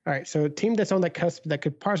 All right. So a team that's on that cusp that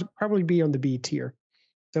could probably be on the B tier.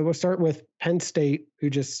 So we'll start with Penn State, who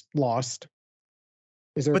just lost.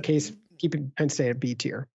 Is there a case keeping Penn State at B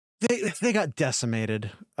tier? They got decimated.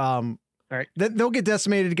 All right. They'll get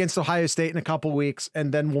decimated against Ohio State in a couple weeks,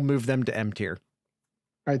 and then we'll move them to M tier.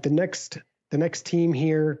 All right. The next team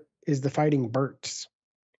here is the Fighting Birds.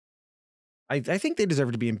 I think they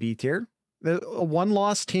deserve to be in B tier. A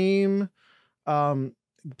one-loss team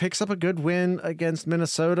picks up a good win against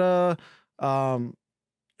Minnesota.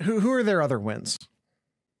 Who are their other wins?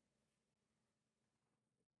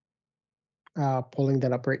 Pulling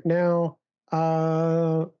that up right now.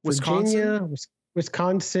 Virginia,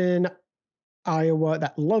 Wisconsin, Iowa,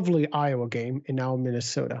 that lovely Iowa game, and now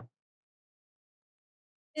Minnesota.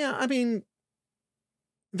 Yeah, I mean,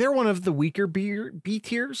 they're one of the weaker B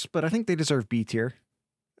tiers, but I think they deserve B tier.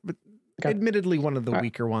 But admittedly, one of the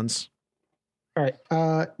weaker ones. All right.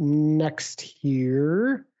 Next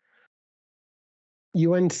here,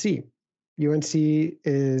 UNC. UNC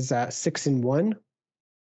is 6-1.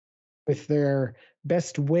 With their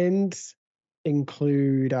best wins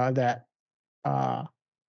include that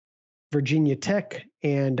Virginia Tech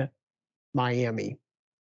and Miami.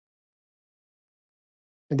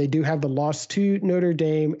 And they do have the loss to Notre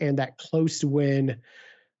Dame and that close win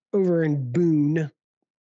over in Boone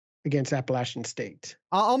against Appalachian State.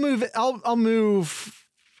 I'll move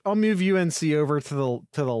UNC over to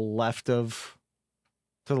the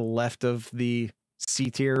left of the C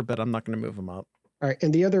tier, but I'm not going to move them up. All right,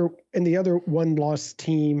 and the other one-loss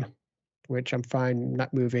team, which I'm fine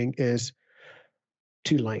not moving, is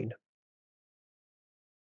Tulane.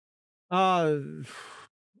 Tulane.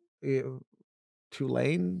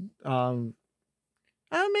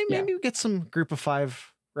 Maybe we get some Group of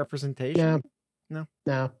 5 representation. No.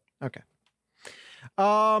 Okay.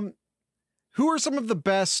 Who are some of the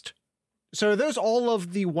best? So are those all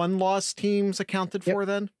of the one-loss teams accounted for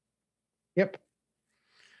then? Yep.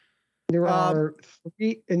 There are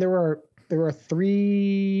three, and there are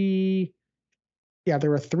three. Yeah,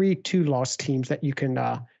 there are 3 2-loss teams that you can.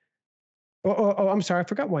 I'm sorry, I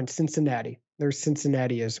forgot one. Cincinnati. There's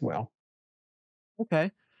Cincinnati as well.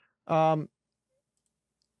 Okay.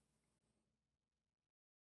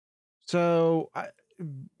 So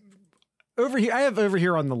over here, I have over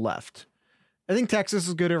here on the left. I think Texas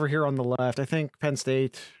is good over here on the left. I think Penn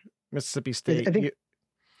State, Mississippi State, I think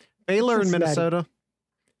Baylor and Minnesota.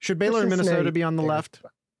 Should Baylor and Minnesota be on the left?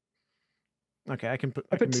 Okay, I can put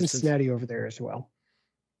Cincinnati over there as well.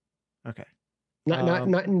 Okay.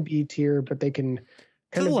 Not in B tier, but they can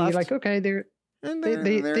kind of be like, okay, they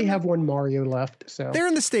have one Mario left, so they're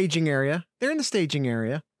in the staging area.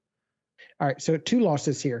 All right, so 2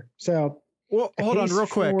 losses here. So hold on, real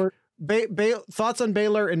quick. Thoughts on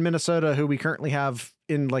Baylor and Minnesota, who we currently have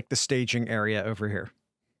in like the staging area over here.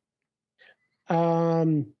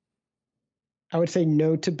 I would say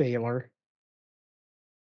no to Baylor.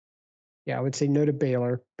 Yeah, I would say no to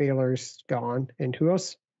Baylor. Baylor's gone. And who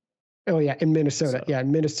else? Oh, yeah, in Minnesota. Yeah,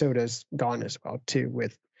 Minnesota's gone as well, too,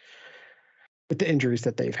 with the injuries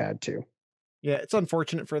that they've had, too. Yeah, it's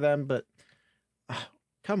unfortunate for them, but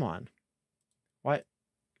come on. What?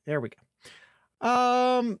 There we go.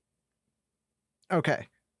 Okay.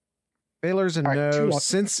 Baylor's a no.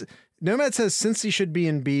 Since Nomad says Cincy should be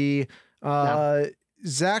in B.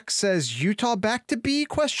 Zach says Utah back to B ?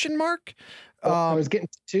 I was getting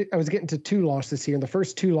to 2 losses here, and the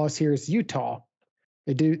first 2 loss here is Utah.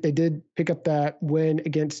 They did pick up that win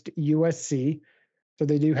against USC, so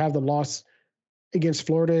they do have the loss against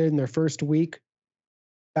Florida in their first week.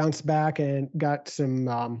 Bounced back and got some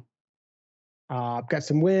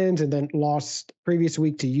wins, and then lost previous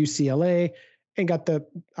week to UCLA, and got the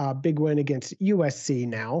big win against USC.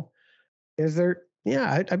 Now,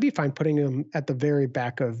 I'd be fine putting them at the very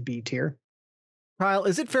back of B tier. Kyle,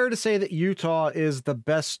 is it fair to say that Utah is the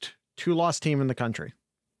best 2-loss team in the country?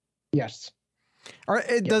 Yes.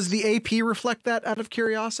 Does the AP reflect that out of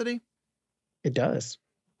curiosity? It does.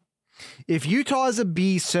 If Utah is a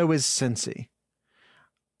B, so is Cincy.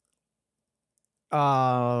 Who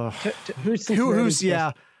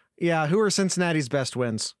are Cincinnati's best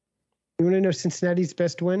wins? You want to know Cincinnati's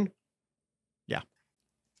best win? Yeah.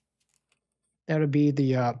 That would be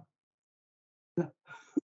the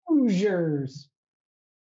Hoosiers.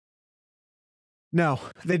 No,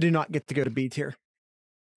 they do not get to go to B tier.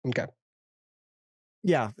 Okay.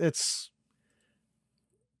 Yeah, it's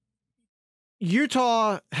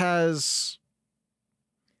Utah has.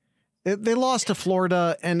 They lost to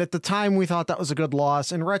Florida, and at the time we thought that was a good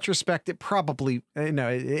loss. In retrospect, it probably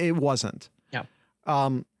it wasn't. Yeah.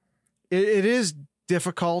 It is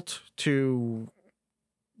difficult to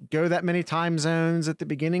go that many time zones at the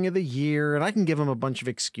beginning of the year, and I can give them a bunch of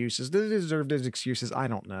excuses. Do they deserve those excuses? I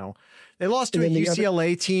don't know. They lost to a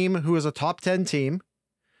UCLA team who is a top 10 team,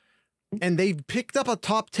 and they picked up a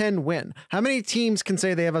top 10 win. How many teams can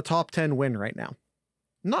say they have a top 10 win right now?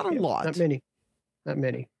 Not a lot. Not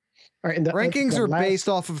many. All right, and rankings are based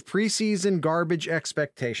off of preseason garbage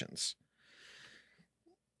expectations.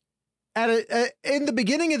 In the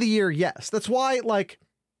beginning of the year, yes. That's why,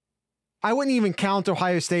 I wouldn't even count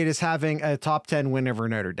Ohio State as having a top 10 win over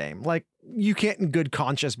Notre Dame. You can't in good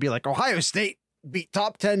conscience be like, Ohio State beat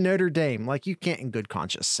top 10 Notre Dame. You can't in good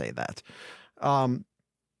conscience say that.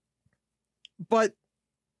 But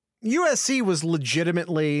USC was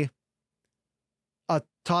legitimately a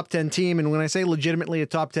top 10 team. And when I say legitimately a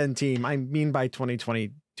top 10 team, I mean by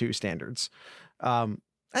 2022 standards. I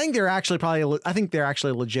think they're actually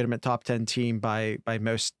a legitimate top 10 team by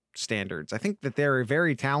most standards. I think that they're a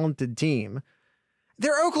very talented team.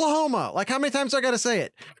 They're Oklahoma. How many times do I got to say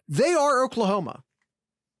it? They are Oklahoma.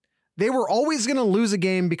 They were always going to lose a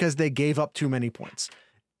game because they gave up too many points.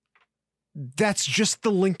 That's just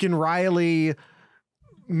the Lincoln Riley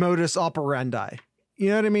modus operandi. You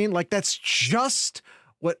know what I mean? That's just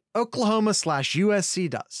what Oklahoma/USC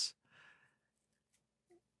does.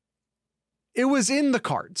 It was in the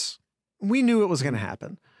cards. We knew it was going to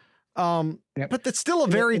happen. But that's still a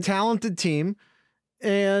very talented team,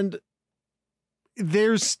 and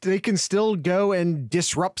they can still go and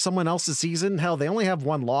disrupt someone else's season. Hell, they only have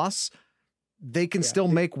 1 loss. They can still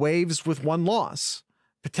make waves with 1 loss,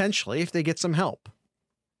 potentially, if they get some help.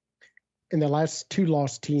 In the last 2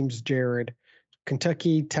 loss teams, Jared,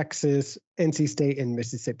 Kentucky, Texas, NC State, and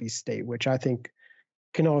Mississippi State, which I think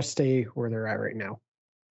can all stay where they're at right now.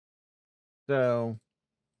 So,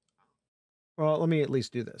 well, let me at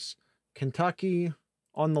least do this. Kentucky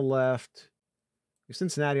on the left,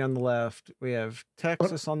 Cincinnati on the left, we have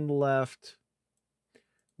Texas on the left,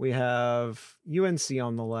 we have UNC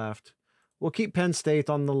on the left. We'll keep Penn State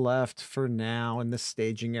on the left for now in this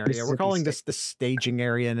staging area. We're calling this the staging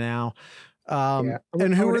area now. And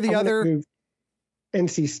who are the other?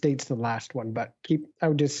 NC State's the last one, but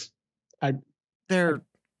they're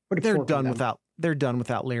done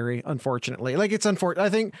without Leary, unfortunately. It's unfortunate. I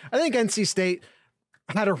think NC State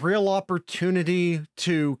had a real opportunity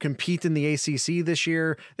to compete in the ACC this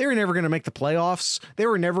year. They were never going to make the playoffs. They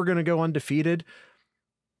were never going to go undefeated,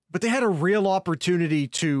 but they had a real opportunity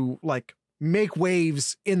to make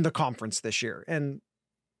waves in the conference this year. And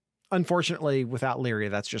unfortunately, without Leary,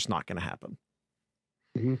 that's just not going to happen.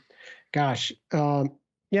 Mm-hmm. Gosh. I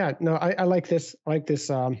like this. I like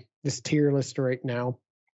this, this tier list right now.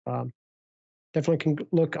 Definitely can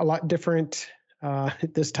look a lot different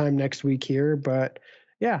this time next week here, but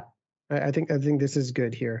yeah, I think this is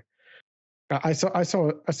good here. I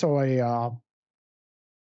saw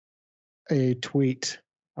a tweet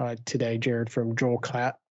today, Jared, from Joel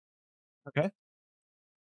Klatt. Okay.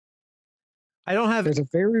 I don't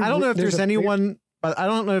know if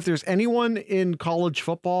there's anyone in college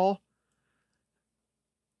football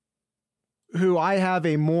who I have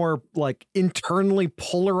a more internally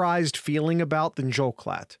polarized feeling about than Joel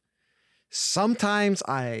Klatt. Sometimes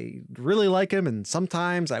I really like him, and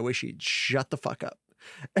sometimes I wish he'd shut the fuck up.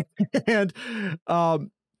 And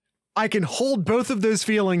I can hold both of those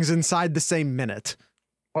feelings inside the same minute.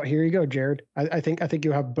 Well, here you go, Jared. I think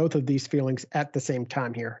you have both of these feelings at the same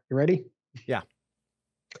time here. You ready? Yeah.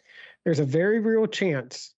 There's a very real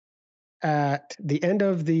chance at the end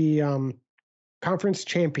of the conference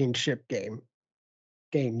championship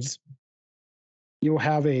games, you'll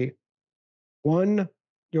have a one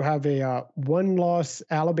you'll have a one-loss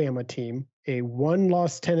Alabama team, a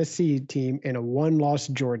one-loss Tennessee team, and a one-loss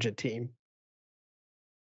Georgia team.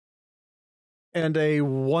 And a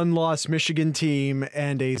 1-loss Michigan team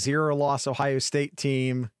and a 0-loss Ohio State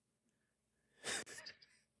team.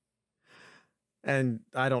 And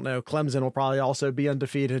I don't know, Clemson will probably also be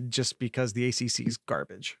undefeated just because the ACC is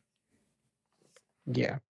garbage.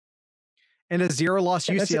 Yeah. And a 0-loss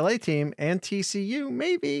UCLA team and TCU,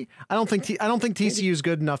 maybe. I don't think TCU is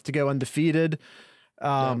good enough to go undefeated.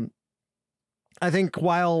 No. I think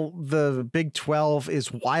while the Big 12 is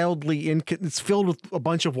it's filled with a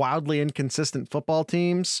bunch of wildly inconsistent football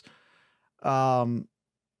teams,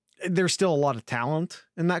 there's still a lot of talent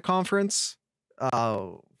in that conference.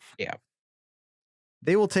 Yeah.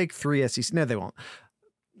 They will take 3 SEC. No, they won't.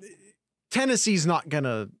 Tennessee's not going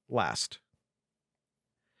to last.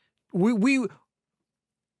 We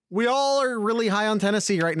all are really high on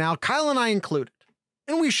Tennessee right now, Kyle and I included,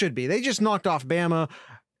 and we should be. They just knocked off Bama.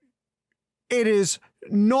 It is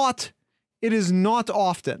not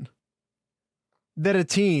often that a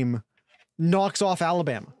team knocks off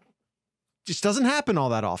Alabama. Just doesn't happen all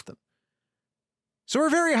that often. So we're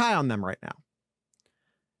very high on them right now.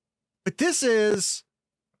 But this is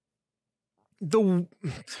I'm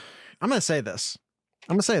going to say this.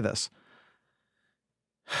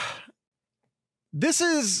 This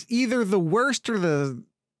is either the worst or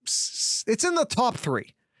it's in the top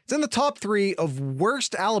 3. It's in the top 3 of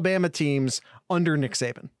worst Alabama teams under Nick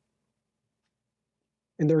Saban.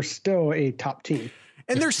 And they're still a top team.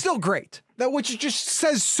 And they're still great. Which just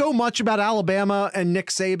says so much about Alabama and Nick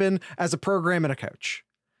Saban as a program and a coach.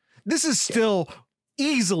 This is still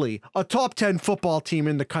easily a top 10 football team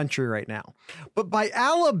in the country right now. But by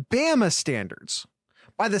Alabama standards,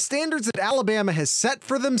 by the standards that Alabama has set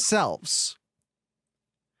for themselves,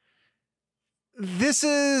 this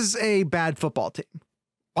is a bad football team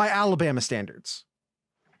by Alabama standards.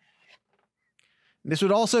 This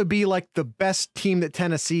would also be like the best team that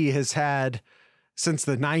Tennessee has had since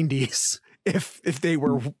the 90s if they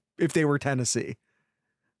were Tennessee.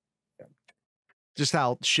 Just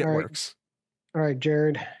how shit works. All right,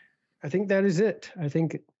 Jared. I think that is it. I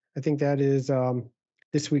think that is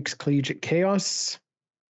this week's Collegiate Chaos.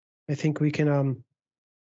 I think we can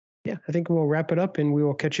I think we'll wrap it up and we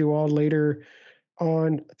will catch you all later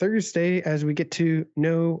on Thursday as we get to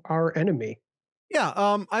know our enemy. Yeah,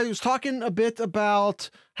 I was talking a bit about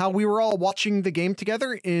how we were all watching the game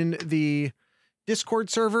together in the Discord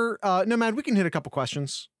server. Nomad, we can hit a couple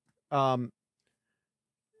questions.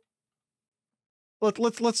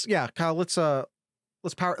 Let's yeah, Kyle, let's turbo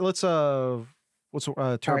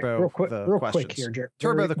real quick here, Jared.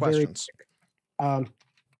 Turbo the questions.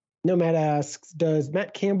 Nomad asks, does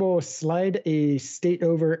Matt Campbell slide a state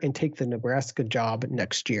over and take the Nebraska job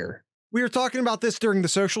next year? We were talking about this during the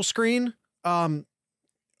social screen.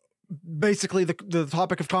 Basically the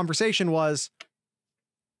topic of conversation was,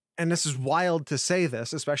 and this is wild to say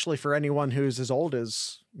this, especially for anyone who's as old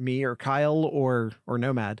as me or Kyle or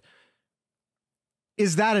Nomad.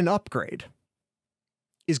 Is that an upgrade?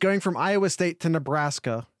 Is going from Iowa State to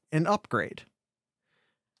Nebraska an upgrade?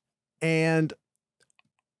 And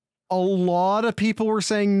a lot of people were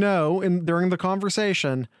saying no during the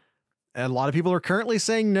conversation. And a lot of people are currently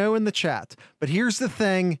saying no in the chat. But here's the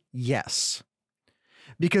thing. Yes.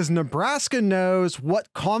 Because Nebraska knows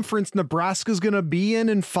what conference Nebraska is going to be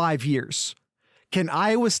in 5 years. Can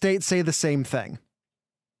Iowa State say the same thing?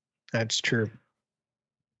 That's true.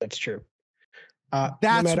 That's true.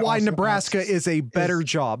 That's why Nebraska is a better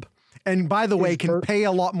job. And by the way, can pay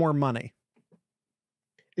a lot more money.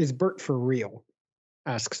 Is Bert for real?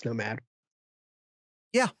 Asks Nomad.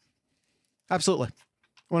 Yeah, absolutely.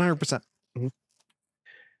 100%.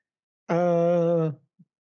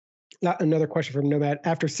 Another question from Nomad.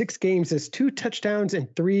 After 6 games, is 2 touchdowns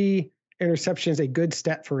and 3 interceptions a good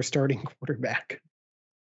stat for a starting quarterback?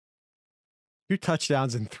 2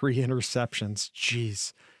 touchdowns and 3 interceptions.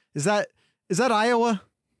 Jeez. Is that Iowa?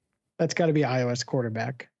 That's got to be Iowa's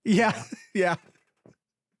quarterback. Yeah. Yeah.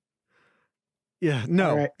 Yeah.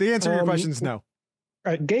 No. Right. The answer to your question is no.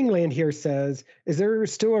 All right. Gangland here says, is there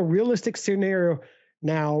still a realistic scenario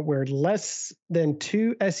now where less than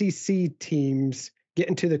 2 SEC teams get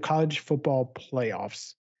into the college football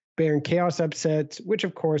playoffs, bearing chaos upsets, which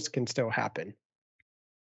of course can still happen?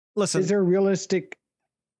 Listen. Is there a realistic...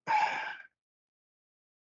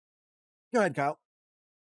 Go ahead, Kyle.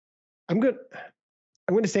 I'm going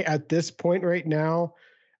to say at this point right now,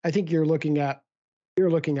 I think you're looking at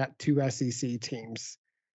two SEC teams.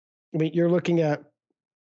 I mean, you're looking at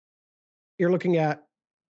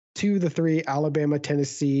 2 of the 3, Alabama,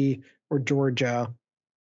 Tennessee, or Georgia.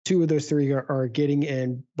 2 of those 3 are getting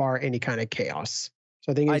in, bar any kind of chaos.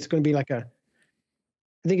 So I think it's going to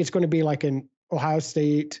be like an Ohio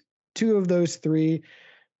State, 2 of those 3,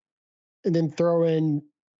 and then throw in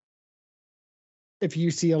if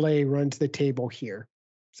UCLA runs the table here,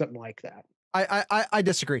 something like that. I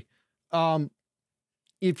disagree.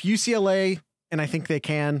 If UCLA, and I think they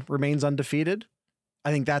can, remains undefeated,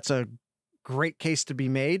 I think that's a great case to be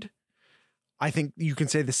made. I think you can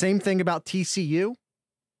say the same thing about TCU.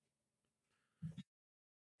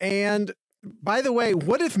 And by the way,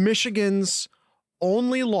 what if Michigan's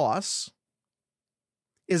only loss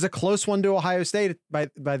is a close one to Ohio State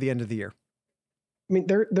by the end of the year? I mean,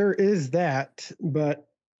 there is that, but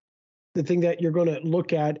the thing that you're going to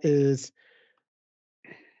look at is,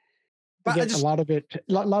 again, a lot of it,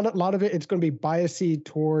 it's going to be biased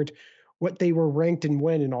toward what they were ranked and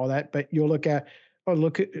when and all that. But you'll look at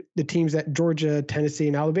the teams that Georgia, Tennessee,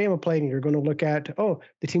 and Alabama played, and you're going to look at,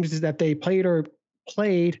 the teams that they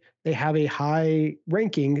played, they have a high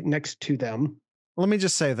ranking next to them. Let me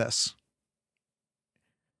just say this.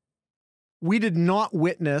 We did not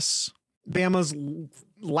witness Bama's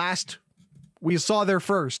last. We saw their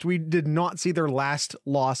first. We did not see their last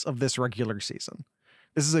loss of this regular season.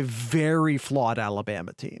 This is a very flawed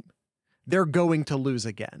Alabama team. They're going to lose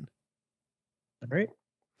again. All right.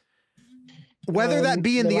 Whether that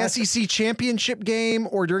be in the SEC championship game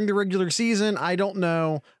or during the regular season, I don't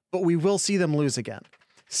know, but we will see them lose again.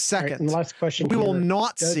 Second, and the last question, we will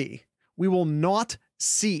not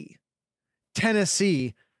see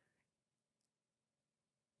Tennessee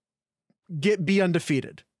be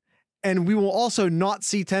undefeated. And we will also not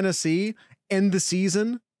see Tennessee end the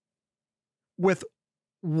season with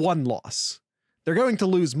 1 loss. They're going to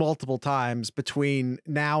lose multiple times between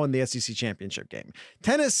now and the SEC championship game.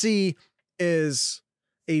 Tennessee is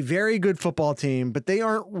a very good football team, but they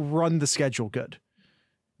aren't run the schedule good.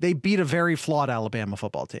 They beat a very flawed Alabama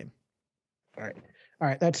football team. All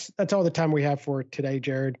right. That's all the time we have for today,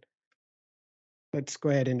 Jared. Let's go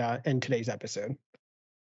ahead and end today's episode.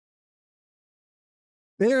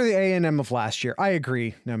 They're the A&M of last year. I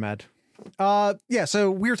agree, Nomad.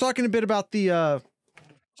 So we were talking a bit about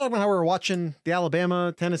talking about how we were watching the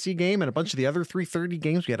Alabama-Tennessee game and a bunch of the other 3:30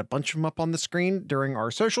 games. We had a bunch of them up on the screen during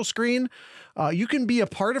our social screen. You can be a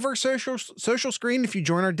part of our social screen if you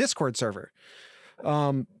join our Discord server.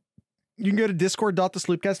 You can go to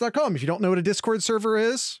discord.thesloopcast.com. If you don't know what a Discord server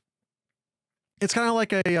is, it's kind of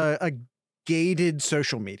like a gated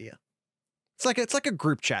social media. It's like a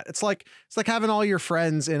group chat. It's like having all your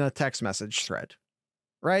friends in a text message thread,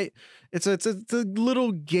 right? It's a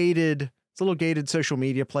little gated social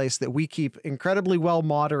media place that we keep incredibly well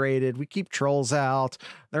moderated. We keep trolls out.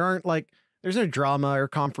 There's no drama or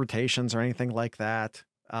confrontations or anything like that.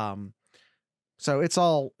 So it's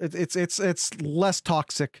less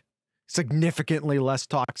toxic, significantly less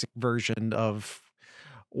toxic version of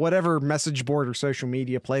whatever message board or social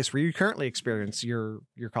media place where you currently experience your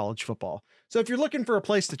college football. So if you're looking for a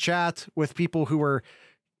place to chat with people who are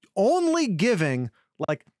only giving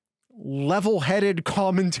like level-headed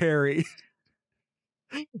commentary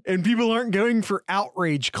and people aren't going for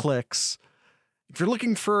outrage clicks, if you're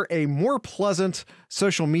looking for a more pleasant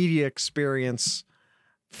social media experience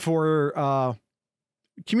for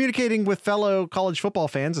communicating with fellow college football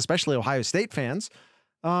fans, especially Ohio State fans,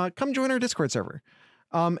 come join our Discord server.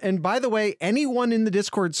 And by the way, anyone in the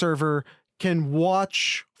Discord server can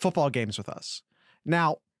watch football games with us.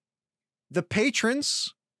 Now, the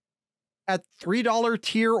patrons at $3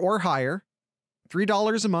 tier or higher,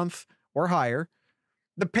 $3 a month or higher,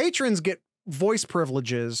 the patrons get voice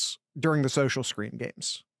privileges during the social screen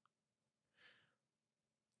games.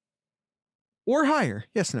 Or higher.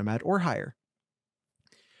 Yes, Nomad, or higher.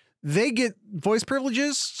 They get voice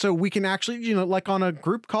privileges so we can actually, like on a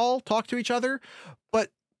group call, talk to each other. But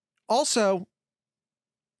also,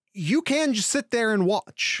 you can just sit there and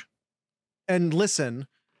watch and listen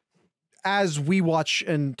as we watch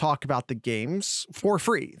and talk about the games for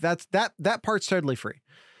free. That part's totally free.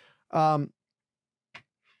 So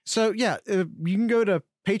yeah, you can go to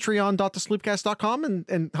patreon.thesloopcast.com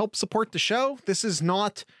and help support the show. This is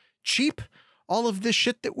not cheap. All of this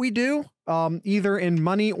shit that we do, either in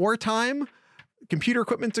money or time, computer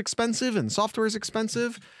equipment's expensive and software is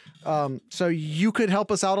expensive. So you could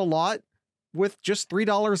help us out a lot with just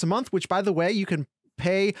 $3 a month, which, by the way, you can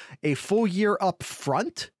pay a full year up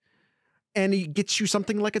front and it gets you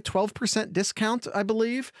something like a 12% discount, I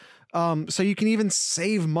believe. So you can even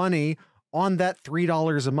save money on that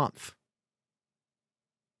 $3 a month.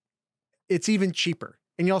 It's even cheaper.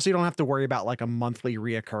 And you also don't have to worry about like a monthly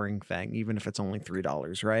reoccurring thing, even if it's only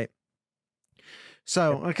 $3, right?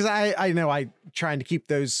 So, because I know I'm trying to keep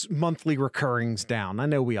those monthly recurrings down. I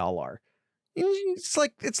know we all are. It's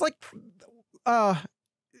like, has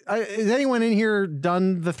anyone in here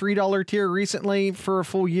done the $3 tier recently for a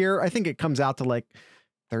full year? I think it comes out to like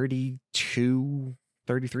 $32, $33,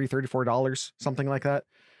 $34, something like that.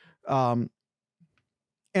 And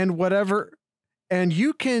whatever, and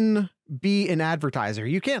you can be an advertiser.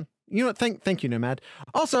 You can. You know, thank you, Nomad.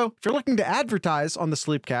 Also, if you're looking to advertise on the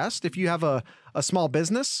Sleepcast, if you have a small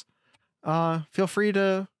business, feel free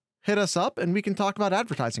to hit us up and we can talk about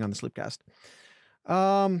advertising on the Sleepcast.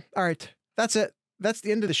 All right, that's it. That's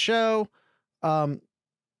the end of the show. You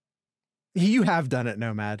have done it,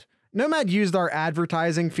 Nomad. Nomad used our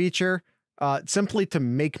advertising feature simply to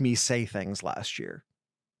make me say things last year.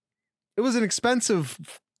 It was an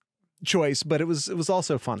expensive choice, but it was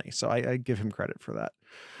also funny. So I give him credit for that.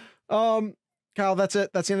 Kyle, that's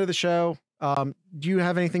it. That's the end of the show. Do you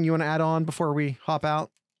have anything you want to add on before we hop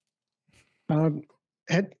out?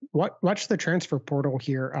 Watch the transfer portal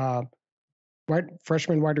here.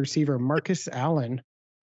 Freshman wide receiver Marcus Allen.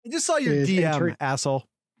 I just saw your DM, asshole.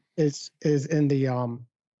 Has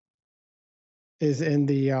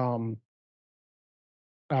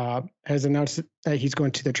announced that he's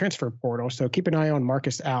going to the transfer portal. So keep an eye on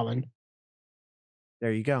Marcus Allen.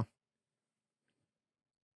 There you go.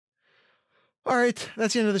 All right,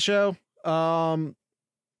 that's the end of the show.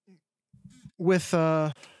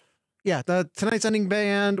 Tonight's ending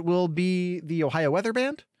band will be the Ohio Weather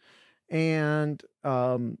Band, and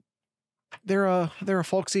they're a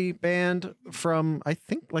folksy band from, I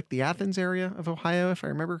think, like the Athens area of Ohio, if I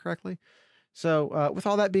remember correctly. So with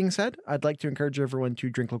all that being said, I'd like to encourage everyone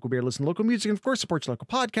to drink local beer, listen to local music, and of course support your local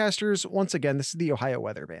podcasters. Once again, this is the Ohio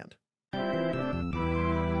Weather Band.